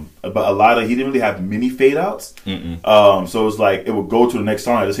 but he didn't really have many fade outs. So it was like it would go to the next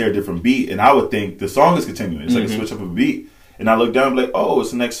song. I just hear a different beat, and I would think the song is continuing. It's like a switch up of a beat, and I look down and be like, oh,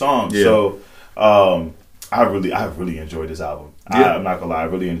 it's the next song. Yeah. So I really enjoyed this album. Yeah. I'm not gonna lie, I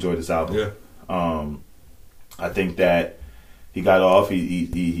really enjoyed this album. Yeah. I think that he got off. He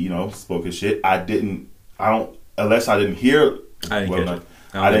you know, spoke his shit. I didn't hear. I didn't catch it.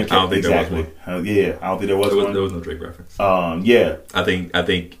 I didn't catch exactly. I don't think there was one. There was no Drake reference. Yeah. I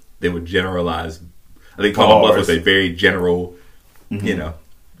think they would generalize. I think Call Bluff was a very general. You know,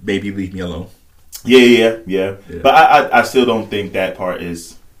 maybe leave me alone. Yeah. But I still don't think that part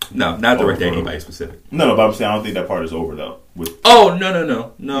is. No, not directed at anybody specific. No, but I'm saying I don't think that part is over though.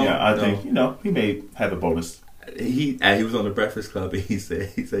 No. Yeah, I think he may have a bonus. He was on the Breakfast Club and he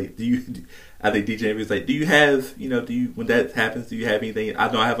said do you? I think DJ was like, do you have when that happens? Do you have anything?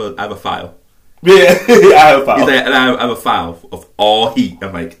 I know I have a file. Yeah, I have a file. He's like, and I have a file of all heat.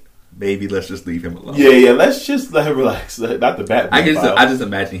 I'm like, maybe let's just leave him alone. Yeah. Let's just let him relax. Not the Batman. I just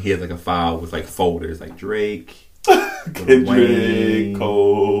imagine he has like a file with like folders like Drake, Kendrick,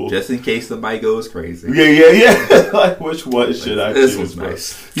 Cole, just in case somebody goes crazy. Yeah. Like which one should I choose? This was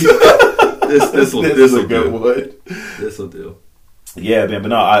nice. This is a good one. This will do. Yeah, man. But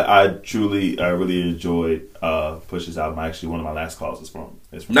no, I really enjoyed Push's album. Actually, one of my last calls is from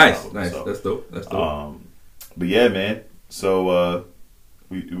nice. Album, so. That's dope. But yeah, man. So are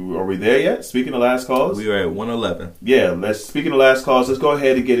we there yet? Speaking of last calls, we are at 111. Yeah. Speaking of last calls, let's go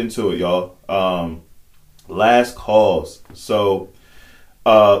ahead and get into it, y'all. Last calls. So,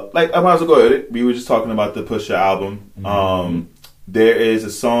 like I might as well go ahead. We were just talking about the Pusha album. There is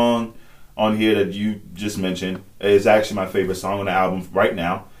a song on here that you just mentioned. It's actually my favorite song on the album right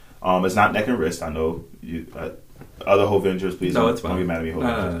now. It's not Neck and Wrist. I know you. Other Hovengers, please don't get mad at me.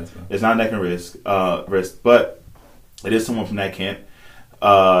 No, it's not Neck and Wrist, but it is someone from that camp.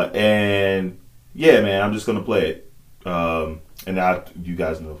 And yeah, man, I'm just gonna play it. And you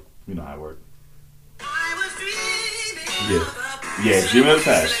guys know, how it works. Yeah, Dreaming of the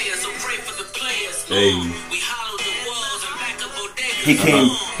Past. Hey.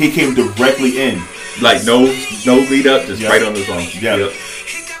 He came directly in. Like no lead up, just right on the song. Yep.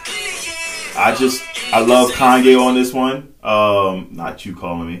 I love Kanye on this one. Not you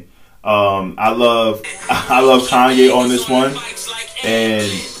calling me. I love Kanye on this one. And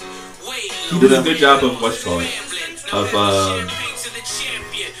he did a good job of what's called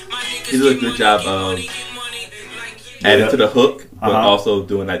he did a good job of adding to the hook, but also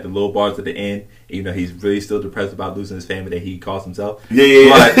doing like the little bars at the end. He's really still depressed about losing his family that he calls himself.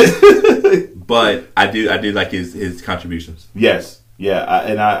 Yeah. But I do like his contributions. Yes, yeah,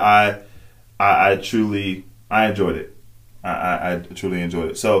 I truly enjoyed it. I truly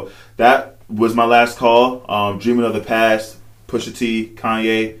enjoyed it. So that was my last call. Dreaming of the Past, Pusha T,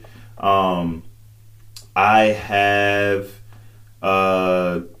 Kanye. I have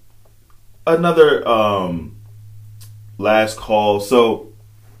another last call. So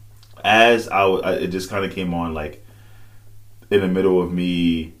as it just kind of came on like in the middle of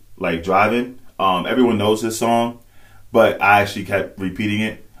me like driving. Everyone knows this song, but I actually kept repeating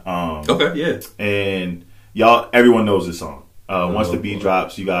it. Okay, yeah. And everyone knows this song. Once the beat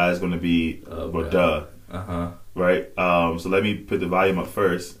drops, you guys gonna be duh. Right. So let me put the volume up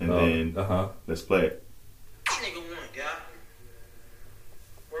first, and then let's play it. Nigga one, guy.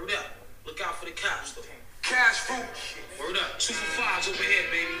 Word up. Look out for the cops. Cash fruit. Word up. 2 for 5s over here,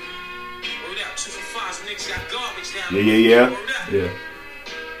 baby. Word up. 2 for 5s. Niggas got garbage down there. Yeah. Word up. Yeah.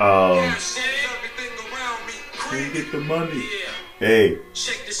 Everything around me. Can get the money. Yeah. Hey.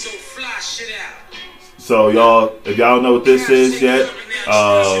 Check this old fly shit out. So y'all, if y'all don't know what this is yet,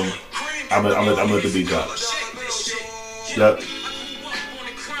 I'm gonna let the beat drop. Yep.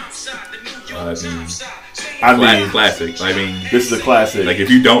 I mean, classic. I mean, this is a classic. like if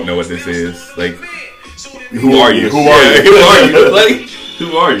you don't know what this is, like, who are you? Who are you? Who are you? Like,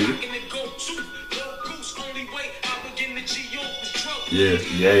 who are you?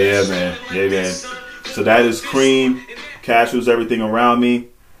 Yeah, man. So that is Cream, Casuals, Everything Around Me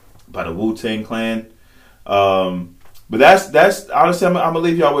by the Wu-Tang Clan. But that's honestly, I'm gonna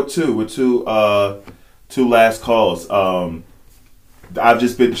leave y'all with two last calls. I've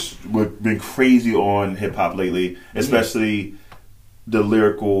just been crazy on hip hop lately, especially the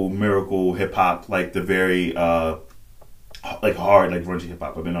lyrical miracle hip hop, like the very like hard, like grungy hip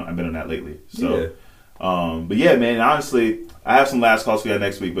hop. I've been on that lately. So, but yeah, man. Honestly, I have some last calls for you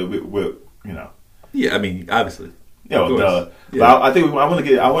next week, but we're Yeah, I mean, obviously. Yeah. I think I want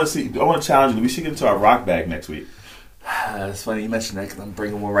to challenge you. We should get into our rock bag next week. It's funny you mentioned that because I'm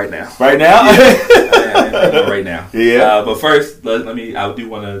bringing one right now. Right now? I'm bringing one right now. Yeah. But first, I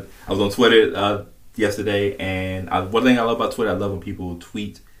was on Twitter yesterday, and one thing I love about Twitter, I love when people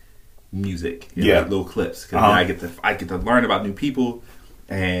tweet music. Like little clips. Because I get to learn about new people,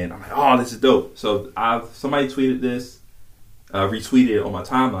 and I'm like, oh, this is dope. So somebody tweeted this, retweeted it on my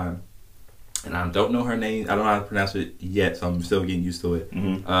timeline. And I don't know her name. I don't know how to pronounce it yet, so I'm still getting used to it.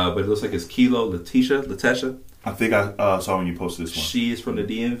 Mm-hmm. But it looks like it's Kilo Letesha. I think I saw when you posted this one. She is from the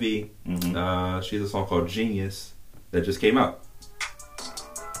DMV. Mm-hmm. She has a song called Genius that just came out.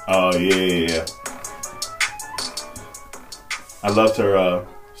 Oh, yeah. I loved her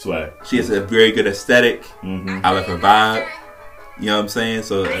swag. She has a very good aesthetic. Mm-hmm. I like her vibe. You know what I'm saying?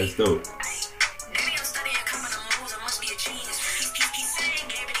 So it's dope.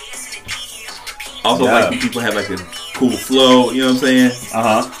 Also, like when people have like a cool flow, you know what I'm saying?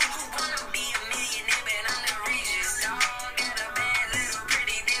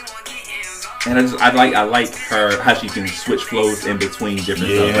 And I like her how she can switch flows in between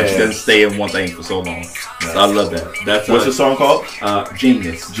different stuff. Like she doesn't stay in one thing for so long. So I love that. That's what's the song called?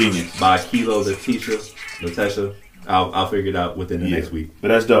 Genius by Kilo Letesha. I'll figure it out within the next week. But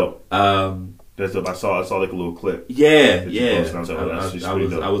that's dope. That's dope. I saw like a little clip. Yeah.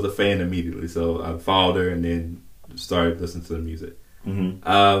 I was a fan immediately, so I followed her and then started listening to the music.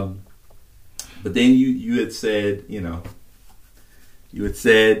 Mm-hmm. But then you had said,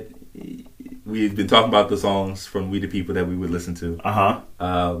 we've been talking about the songs from We the People that we would listen to.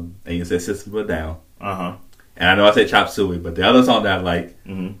 And you said System of a Down. And I know I said Chop Suey, but the other song that I like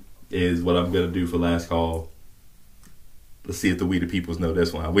is what I'm gonna do for last call. Let's see if the We the Peoples know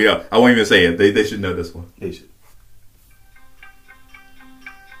this one. I won't even say it. They should know this one. They should.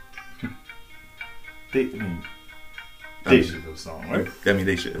 They should know the song, right? I mean,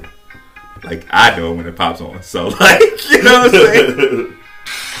 they should. Like, I know it when it pops on. So, like, you know what I'm saying?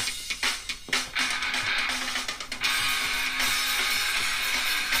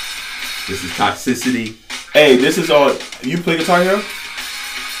 This is Toxicity. Hey, this is all. You play Guitar Hero?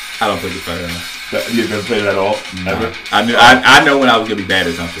 I don't play Guitar Hero. You've never played it at all? No. Ever? I know when I was gonna be bad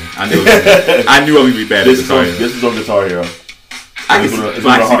at something. I knew I was gonna be bad at Guitar Hero. This is on Guitar Hero. It's one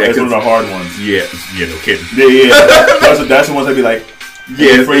of the hard ones. Yeah, no kidding. Yeah. That's the ones that be like,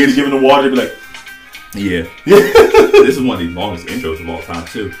 afraid to give them the water. Be like, yeah. This is one of the longest intros of all time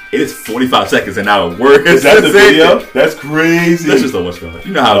too. It is 45 seconds and not a word. Is that the video? That's crazy. That's just a what's going on.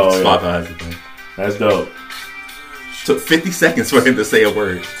 You know how Spotify has the thing. That's dope. Took 50 seconds for him to say a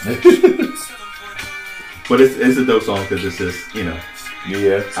word. But it's a dope song because it's just,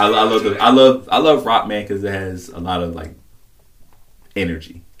 Yeah. I love rock, man, because it has a lot of like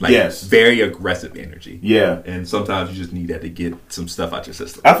energy. Like, very aggressive energy. Yeah. And sometimes you just need that to get some stuff out your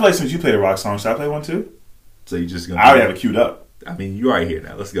system. I feel like since you played a rock song, should I play one too? So you just gonna? I already have it queued up. I mean, you already here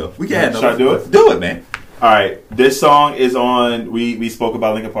now. Let's go. We can. Should I do it? Do it, man. All right. This song is on. We spoke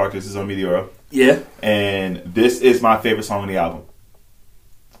about Linkin Park. This is on Meteora. Yeah. And this is my favorite song on the album.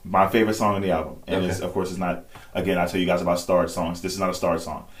 My favorite song on the album, and of course, it's not. Again, I tell you guys about starred songs. This is not a starred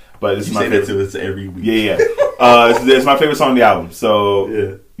song, but this is my favorite. That to us every week. Yeah. It's my favorite song on the album.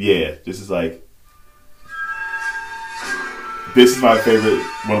 So yeah, this is like. This is my favorite.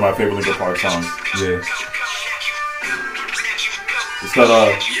 One of my favorite Linkin Park songs. Yeah.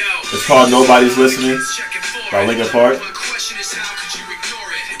 It's called Nobody's Listening by Linkin Park.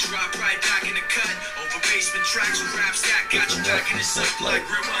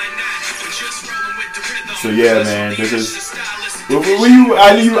 So yeah, man, this is.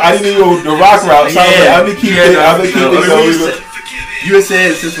 I knew you were the rock route. So I've been keeping it. You had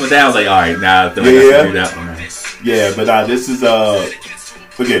said System of a Down, I was like, all right, now I have to do that one. Yeah, but this is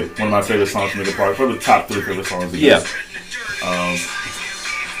again one of my favorite songs from Linkin Park. Probably the top 3 favorite songs. Yeah.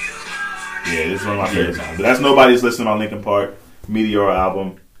 Yeah, this is one of my favorite songs. But that's Nobody's Listening on Linkin Park Meteora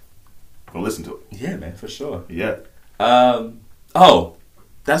album. go listen to it. Yeah, man, for sure. Yeah. Oh,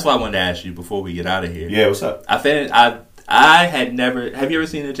 that's what I wanted to ask you before we get out of here. Yeah, what's up? I had never. Have you ever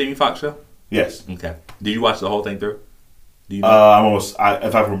seen the Jamie Foxx show? Yes. Okay. Did you watch the whole thing through? Do you I'm almost.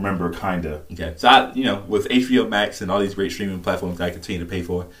 If I remember, kinda. Okay. So with HBO Max and all these great streaming platforms that I continue to pay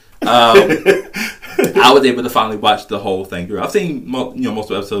for, I was able to finally watch the whole thing through. I've seen most of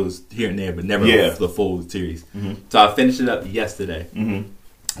the episodes here and there, but never the full series. Mm-hmm. So I finished it up yesterday, and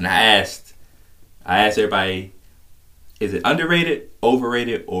I asked everybody, is it underrated,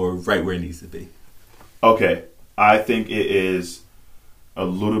 overrated, or right where it needs to be? Okay, I think it is a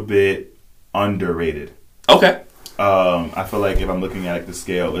little bit underrated. Okay. I feel like if I'm looking at the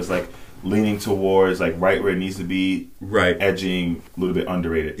scale, it's like leaning towards like right where it needs to be, right, edging a little bit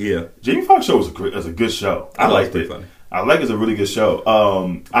underrated. Yeah, Jamie Foxx show was a good show. I liked it. Funny. I like it's a really good show.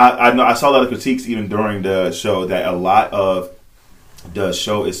 I know I saw a lot of critiques even during the show that a lot of the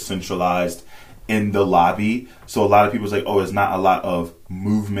show is centralized in the lobby, so a lot of people was like, "Oh, it's not a lot of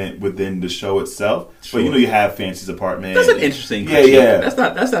movement within the show itself." Sure. But you have Fancy's apartment. That's an interesting critique. Yeah. That's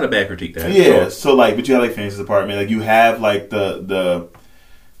not a bad critique. There. Yeah. Sure. So but you have like Fancy's apartment. Like you have like the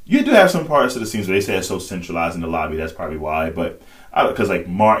you do have some parts of the scenes where they say it's so centralized in the lobby. That's probably why. But because like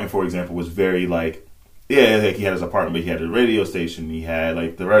Martin, for example, was very like he had his apartment, but he had a radio station. He had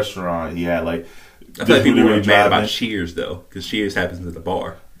like the restaurant. He had like. I feel like people were mad about Cheers though, because Cheers happens at the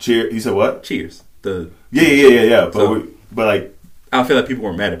bar. You said what? Cheers. Yeah. But like, I don't feel like people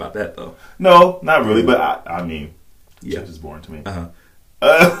were mad about that though. No, not really. But I mean, Cheers is boring to me.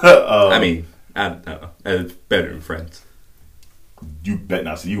 I mean, I don't know. It's better than Friends. You bet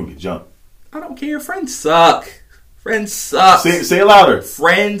not. So you gonna get jumped. I don't care. Friends suck. Friends suck. Say it louder.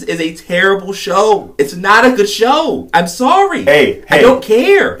 Friends is a terrible show. It's not a good show. I'm sorry. Hey. I don't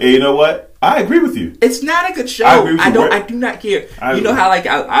care. Hey, you know what? I agree with you. It's not a good show. I agree with you. I do not care. You know how like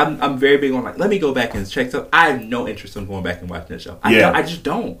I'm very big on like let me go back and check stuff. I have no interest in going back and watching that show. I just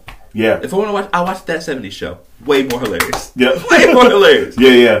don't. Yeah. If I want to watch, I watch that '70s show. Way more hilarious. Yeah. Way more hilarious.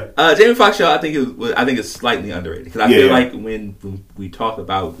 Yeah. Jamie Foxx show, I think it's slightly underrated because I feel like when we talk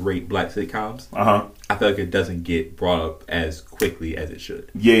about great black sitcoms, I feel like it doesn't get brought up as quickly as it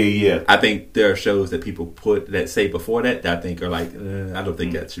should. Yeah. I think there are shows that people put that say before that I think are like I don't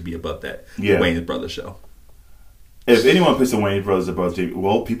think that should be above that. Yeah. The Wayans Brothers show. If anyone puts the Wayans Brothers above Jamie,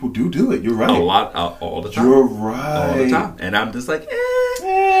 well, people do it. You're right. A lot, all the time. You're right. All the time. And I'm just like, is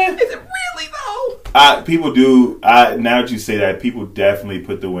it really though? People do. Now that you say that, people definitely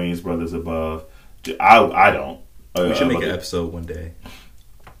put the Wayans Brothers above. I don't. We should make an episode one day,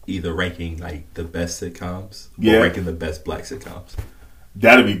 either ranking like the best sitcoms or ranking the best black sitcoms.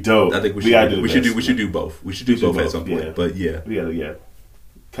 That'd be dope. I think we should do both. We should do both at some point. Yeah. But yeah,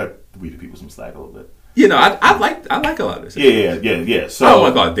 cut we the people some slack a little bit. I like a lot of those sitcoms. Yeah. So I don't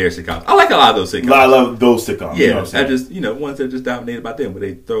want to call it their sitcoms. I like a lot of those sitcoms. I love those sitcoms. Yeah, you know what I'm I just ones that are just dominated by them, where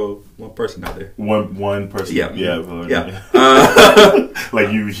they throw one person out there. One person. Yeah.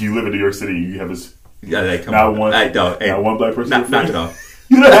 Like you live in New York City, you have this. Yeah, they come not on. one. Not one black person. Knock it off.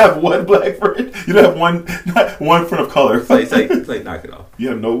 You don't have one black friend. You don't have one friend of color. It's like knock it off. You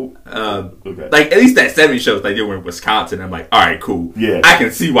have no. Okay. Like at least that 70s shows, like they were in Wisconsin. I'm like, all right, cool. Yeah, I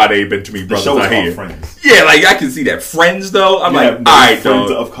can see why they've been to me brothers out here. Friends. Yeah, like I can see that. Friends though, I'm like, all right,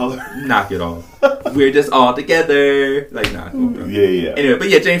 friends dog, of color. knock it off. We're just all together. Like, nah. Yeah. Anyway, but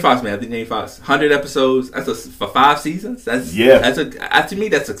yeah, Jamie Foxx, man. I think Jamie Foxx, 100 episodes. For 5 seasons. To me,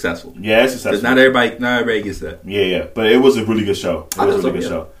 that's successful. Yeah, it's successful. Because not everybody gets that. Yeah. But it was a really good show. It was a really good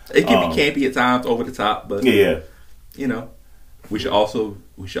show. It can be campy at times, over the top, but we should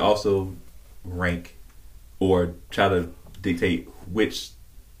also rank or try to dictate which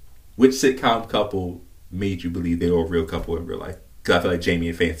sitcom couple made you believe they were a real couple in real life. Because I feel like Jamie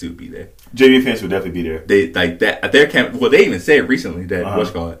and Fancy would be there. Jamie and Fancy would definitely be there. They like that at their camp. Well, they even said recently that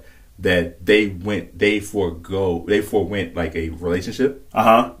that they forewent like a relationship.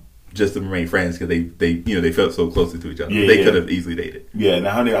 Just to remain friends because they felt so closely to each other. They could have easily dated. Yeah,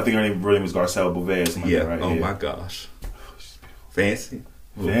 now I think her name was Garcelle Beauvais or something like that, right? Oh my gosh. Fancy.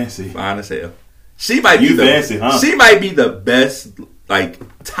 Fine as hell. She might be the best like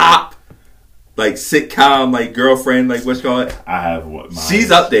top like sitcom like girlfriend like what's called. I have what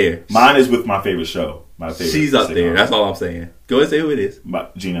she's up there. Mine is with my favorite show. She's up there. That's all I'm saying. Go and say who it is.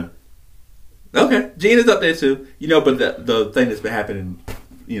 Gina. Okay, Gina's up there too. But the thing that's been happening,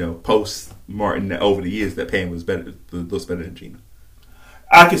 post Martin over the years, that Pam looks better than Gina.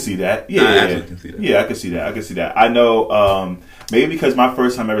 I can see that. Yeah, I can see that. Yeah, I can see that. I know maybe because my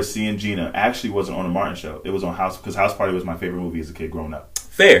first time ever seeing Gina actually wasn't on a Martin show. It was on House, because House Party was my favorite movie as a kid growing up.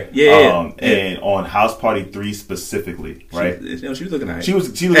 Fair. Yeah. And on House Party 3 specifically, right? She was looking at it. She was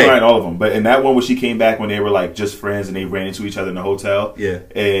looking at all of them. But in that one where she came back when they were like just friends and they ran into each other in the hotel. Yeah.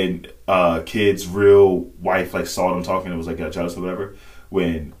 And Kid's real wife like saw them talking and was like got jealous or whatever.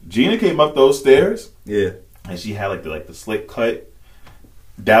 When Gina came up those stairs. Yeah. And she had like the slick cut.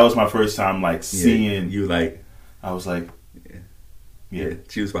 That was my first time like seeing. You like. I was like. Yeah.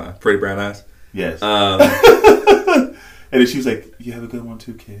 She was fine. Pretty brown eyes. Yes. And then she was like, "You have a good one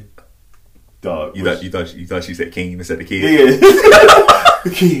too, kid." Dog. You thought she said Keem instead of kid. Yeah.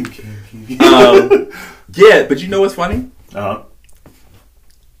 Keem. Yeah, but you know what's funny? Uh-huh.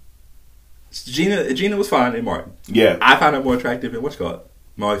 Gina was fine in Martin. Yeah. I found her more attractive in what's called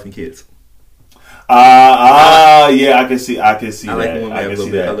My Wife and Kids. Yeah, I can see I like that. when women have a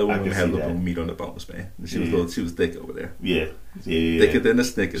little bit. I love when can women have a see little bit that. of meat on the bones, man. She was thick over there. Yeah. Thicker than the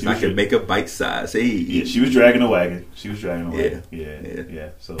Snickers. I could make a bite size. Hey. Yeah, she was dragging the wagon. Yeah. Yeah.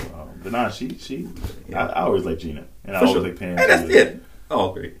 So, but nah, she. I always like Gina, and I For always sure. like Pam. And that's it.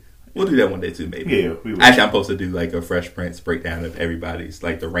 Oh, great. We'll do that one day too, maybe. Yeah, we will. Actually, I'm supposed to do like a Fresh Prince breakdown of everybody's,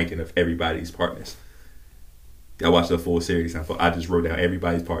 like the ranking of everybody's partners. I watched the full series. I just wrote down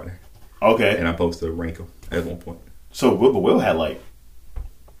everybody's partner. Okay. And I'm supposed to rank them at one point. So Will had like.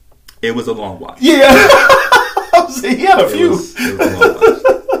 It was a long watch. Yeah. I was saying he had a few. It was a long watch.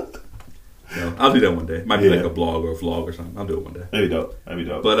 So, I'll do that one day. Might be Yeah. like a blog or a vlog or something. I'll do it one day. That'd be dope.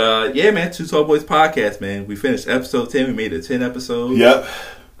 But yeah, man, Too Tall Boyz podcast, man. We finished episode 10. We made it 10 episodes. Yep.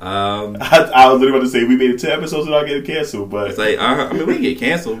 I I was literally about to say we made it 10 episodes without getting canceled, but it's like I mean, we can get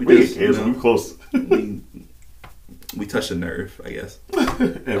canceled. we get canceled. We close. We touched a nerve, I guess.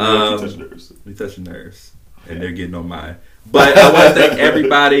 And we touch nerves. We touched the nerves, and they're getting on mine. But I want to thank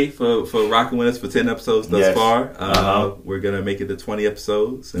everybody for rocking with us for 10 episodes thus far. We're gonna make it to 20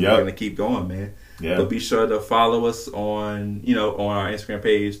 episodes, and we're gonna keep going, man. Yeah. But be sure to follow us on our Instagram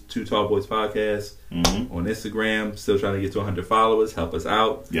page, Too Tall Boyz Podcast. Mm-hmm. On Instagram, still trying to get to 100 followers. Help us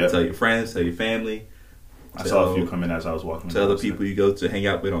out. Yep. Tell your friends, tell your family. I saw a few come in as I was walking. Tell the people you go to hang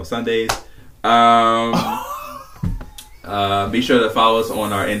out with on Sundays. Be sure to follow us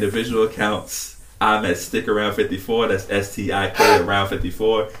on our individual accounts. I'm at StickAround54. That's STIK around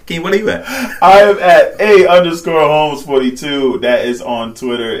 54. Keem, what are you at? I am at A_Holmes42. That is on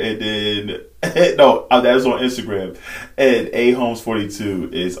Twitter, and then that is on Instagram, and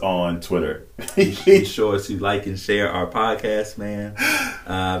AHolmes42 is on Twitter. Be sure to like and share our podcast, man.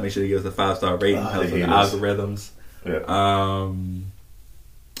 Make sure to give us a 5-star rating. Helps with the algorithms. Yeah.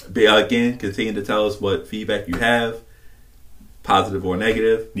 Again, continue to tell us what feedback you have, positive or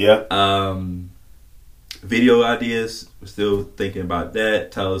negative. Yeah. Video ideas, we're still thinking about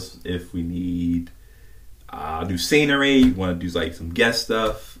that. Tell us if we need new scenery, want to do like some guest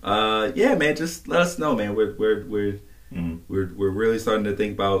stuff. Yeah, man, just let us know, man. We're really starting to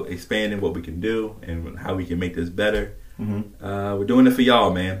think about expanding what we can do and how we can make this better. Mm-hmm. We're doing it for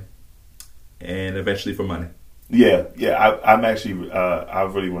y'all, man, and eventually for money. Yeah. I'm actually. I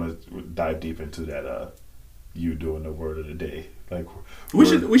really want to dive deep into that. You doing the word of the day, like we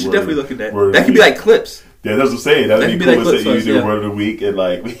should definitely look at that. That That could be like clips. Yeah, that's what I'm saying. That would be like cool. clips You first, do yeah. word of the week, and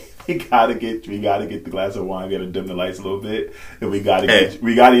like we gotta get the glass of wine. We gotta dim the lights a little bit, and we gotta get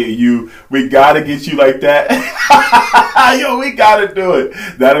you like that. Yo, we gotta do it.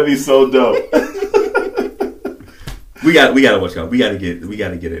 That'll be so dope. We gotta watch out. We gotta get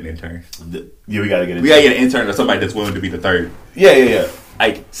an intern. Yeah, we gotta get it. We gotta get an intern or somebody that's willing to be the third. Yeah.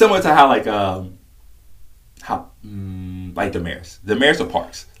 Like similar to how like Damaris or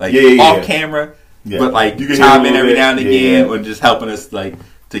Parks, like off camera, but like you can chime in every now and bit, again, or just helping us like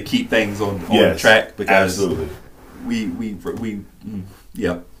to keep things on the track because absolutely.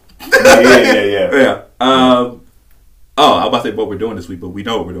 Yeah. Yeah. I was about to say what we're doing this week, but we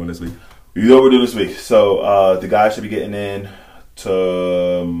know what we're doing this week. You know what we're doing this week. So the guys should be getting in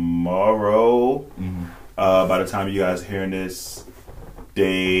tomorrow. Mm-hmm. By the time you guys are hearing this,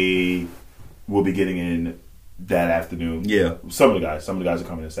 they will be getting in that afternoon. Yeah. Some of the guys are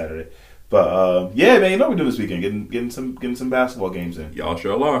coming in Saturday. But yeah, man, you know what we're doing this weekend. Getting some basketball games in. Y'all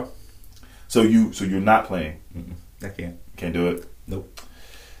sure are. So you're not playing. I can't. Can't do it. Nope.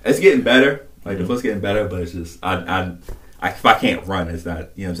 It's getting better. Like the foot's getting better, but it's just if I can't run, it's not.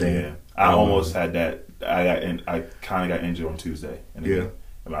 You know what I'm saying? Yeah. I almost had that. I kind of got injured on Tuesday. And then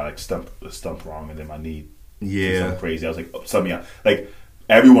I like stumped wrong, and then my knee. Did something crazy. I was like, sub me out. Like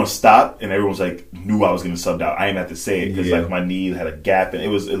everyone stopped, and everyone was like, knew I was getting subbed out. I didn't have to say it because like my knee had a gap, and it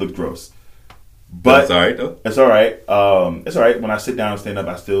looked gross. But it's all right though. It's all right. It's all right. When I sit down and stand up,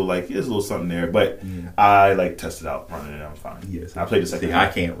 I still like there's a little something there. But I like tested out running, and I'm fine. Yes, I played the second. I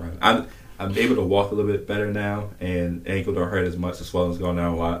can't run. I'm able to walk a little bit better now, and ankle don't hurt as much. The swelling's gone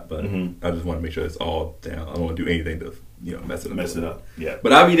down a lot, but I just want to make sure it's all down. I don't want to do anything to mess it up. Yeah.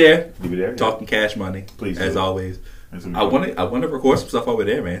 But I'll be there. You'll be there. Talking cash money, please. As always. I want to record some stuff over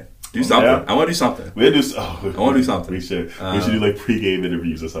there, man. Do something. Yeah. I want to do something. I want to do something. We should do like pre-game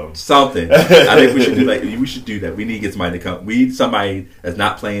interviews or something. Something. I think we should do we should do that. We need to get somebody to come. We need somebody that's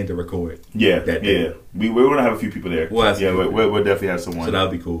not playing to record. Yeah. That day. Yeah. We're gonna have a few people there. We'll definitely have someone. So that'll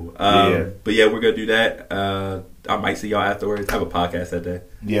be cool. But we're gonna do that. I might see y'all afterwards. I have a podcast that day.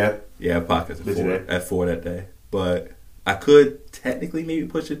 Yeah. Yeah, a podcast at 4 that day. But I could technically maybe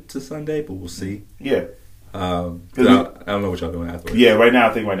push it to Sunday, but we'll see. Yeah. I don't know what y'all doing afterwards. Yeah, right now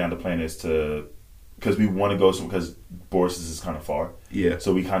the plan is to, because we want to go because Boris is kind of far. Yeah.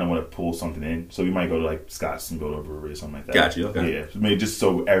 So we kind of want to pull something in. So we might go to like Scott's and go to a brewery or something like that. Got you. Okay. Yeah. Maybe just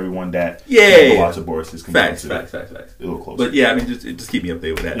so everyone that go watch the Boris can facts. A little closer. But yeah, I mean, just keep me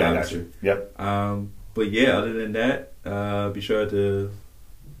updated with that. Yeah, I got you. Yep. But yeah, other than that, be sure to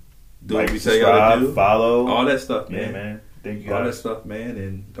do like, what we say y'all to do. Follow. All that stuff, man. Yeah, man. Thank you guys. All that stuff, man.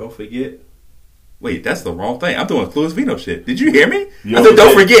 And don't forget. Wait, that's the wrong thing. I'm doing Clueless Vino shit. Did you hear me? I said,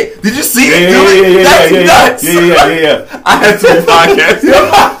 don't forget. Did you see me do it? That's nuts. Yeah. I had 2 podcasts.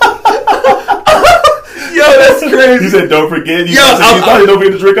 Yo, that's crazy. You said, don't forget. You I probably don't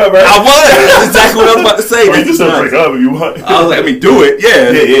forget to drink up, right? I was. That's exactly what I was about to say. Or you just don't drink up if you want. I was like, do it.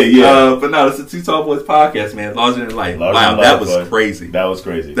 Yeah. Yeah. But no, it's a Too Tall Boyz podcast, man. Larger than life. That was crazy. That was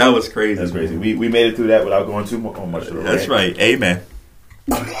crazy. That's crazy. We made it through that without going too much. That's right. Amen.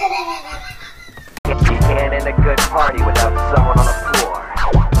 Began in a good party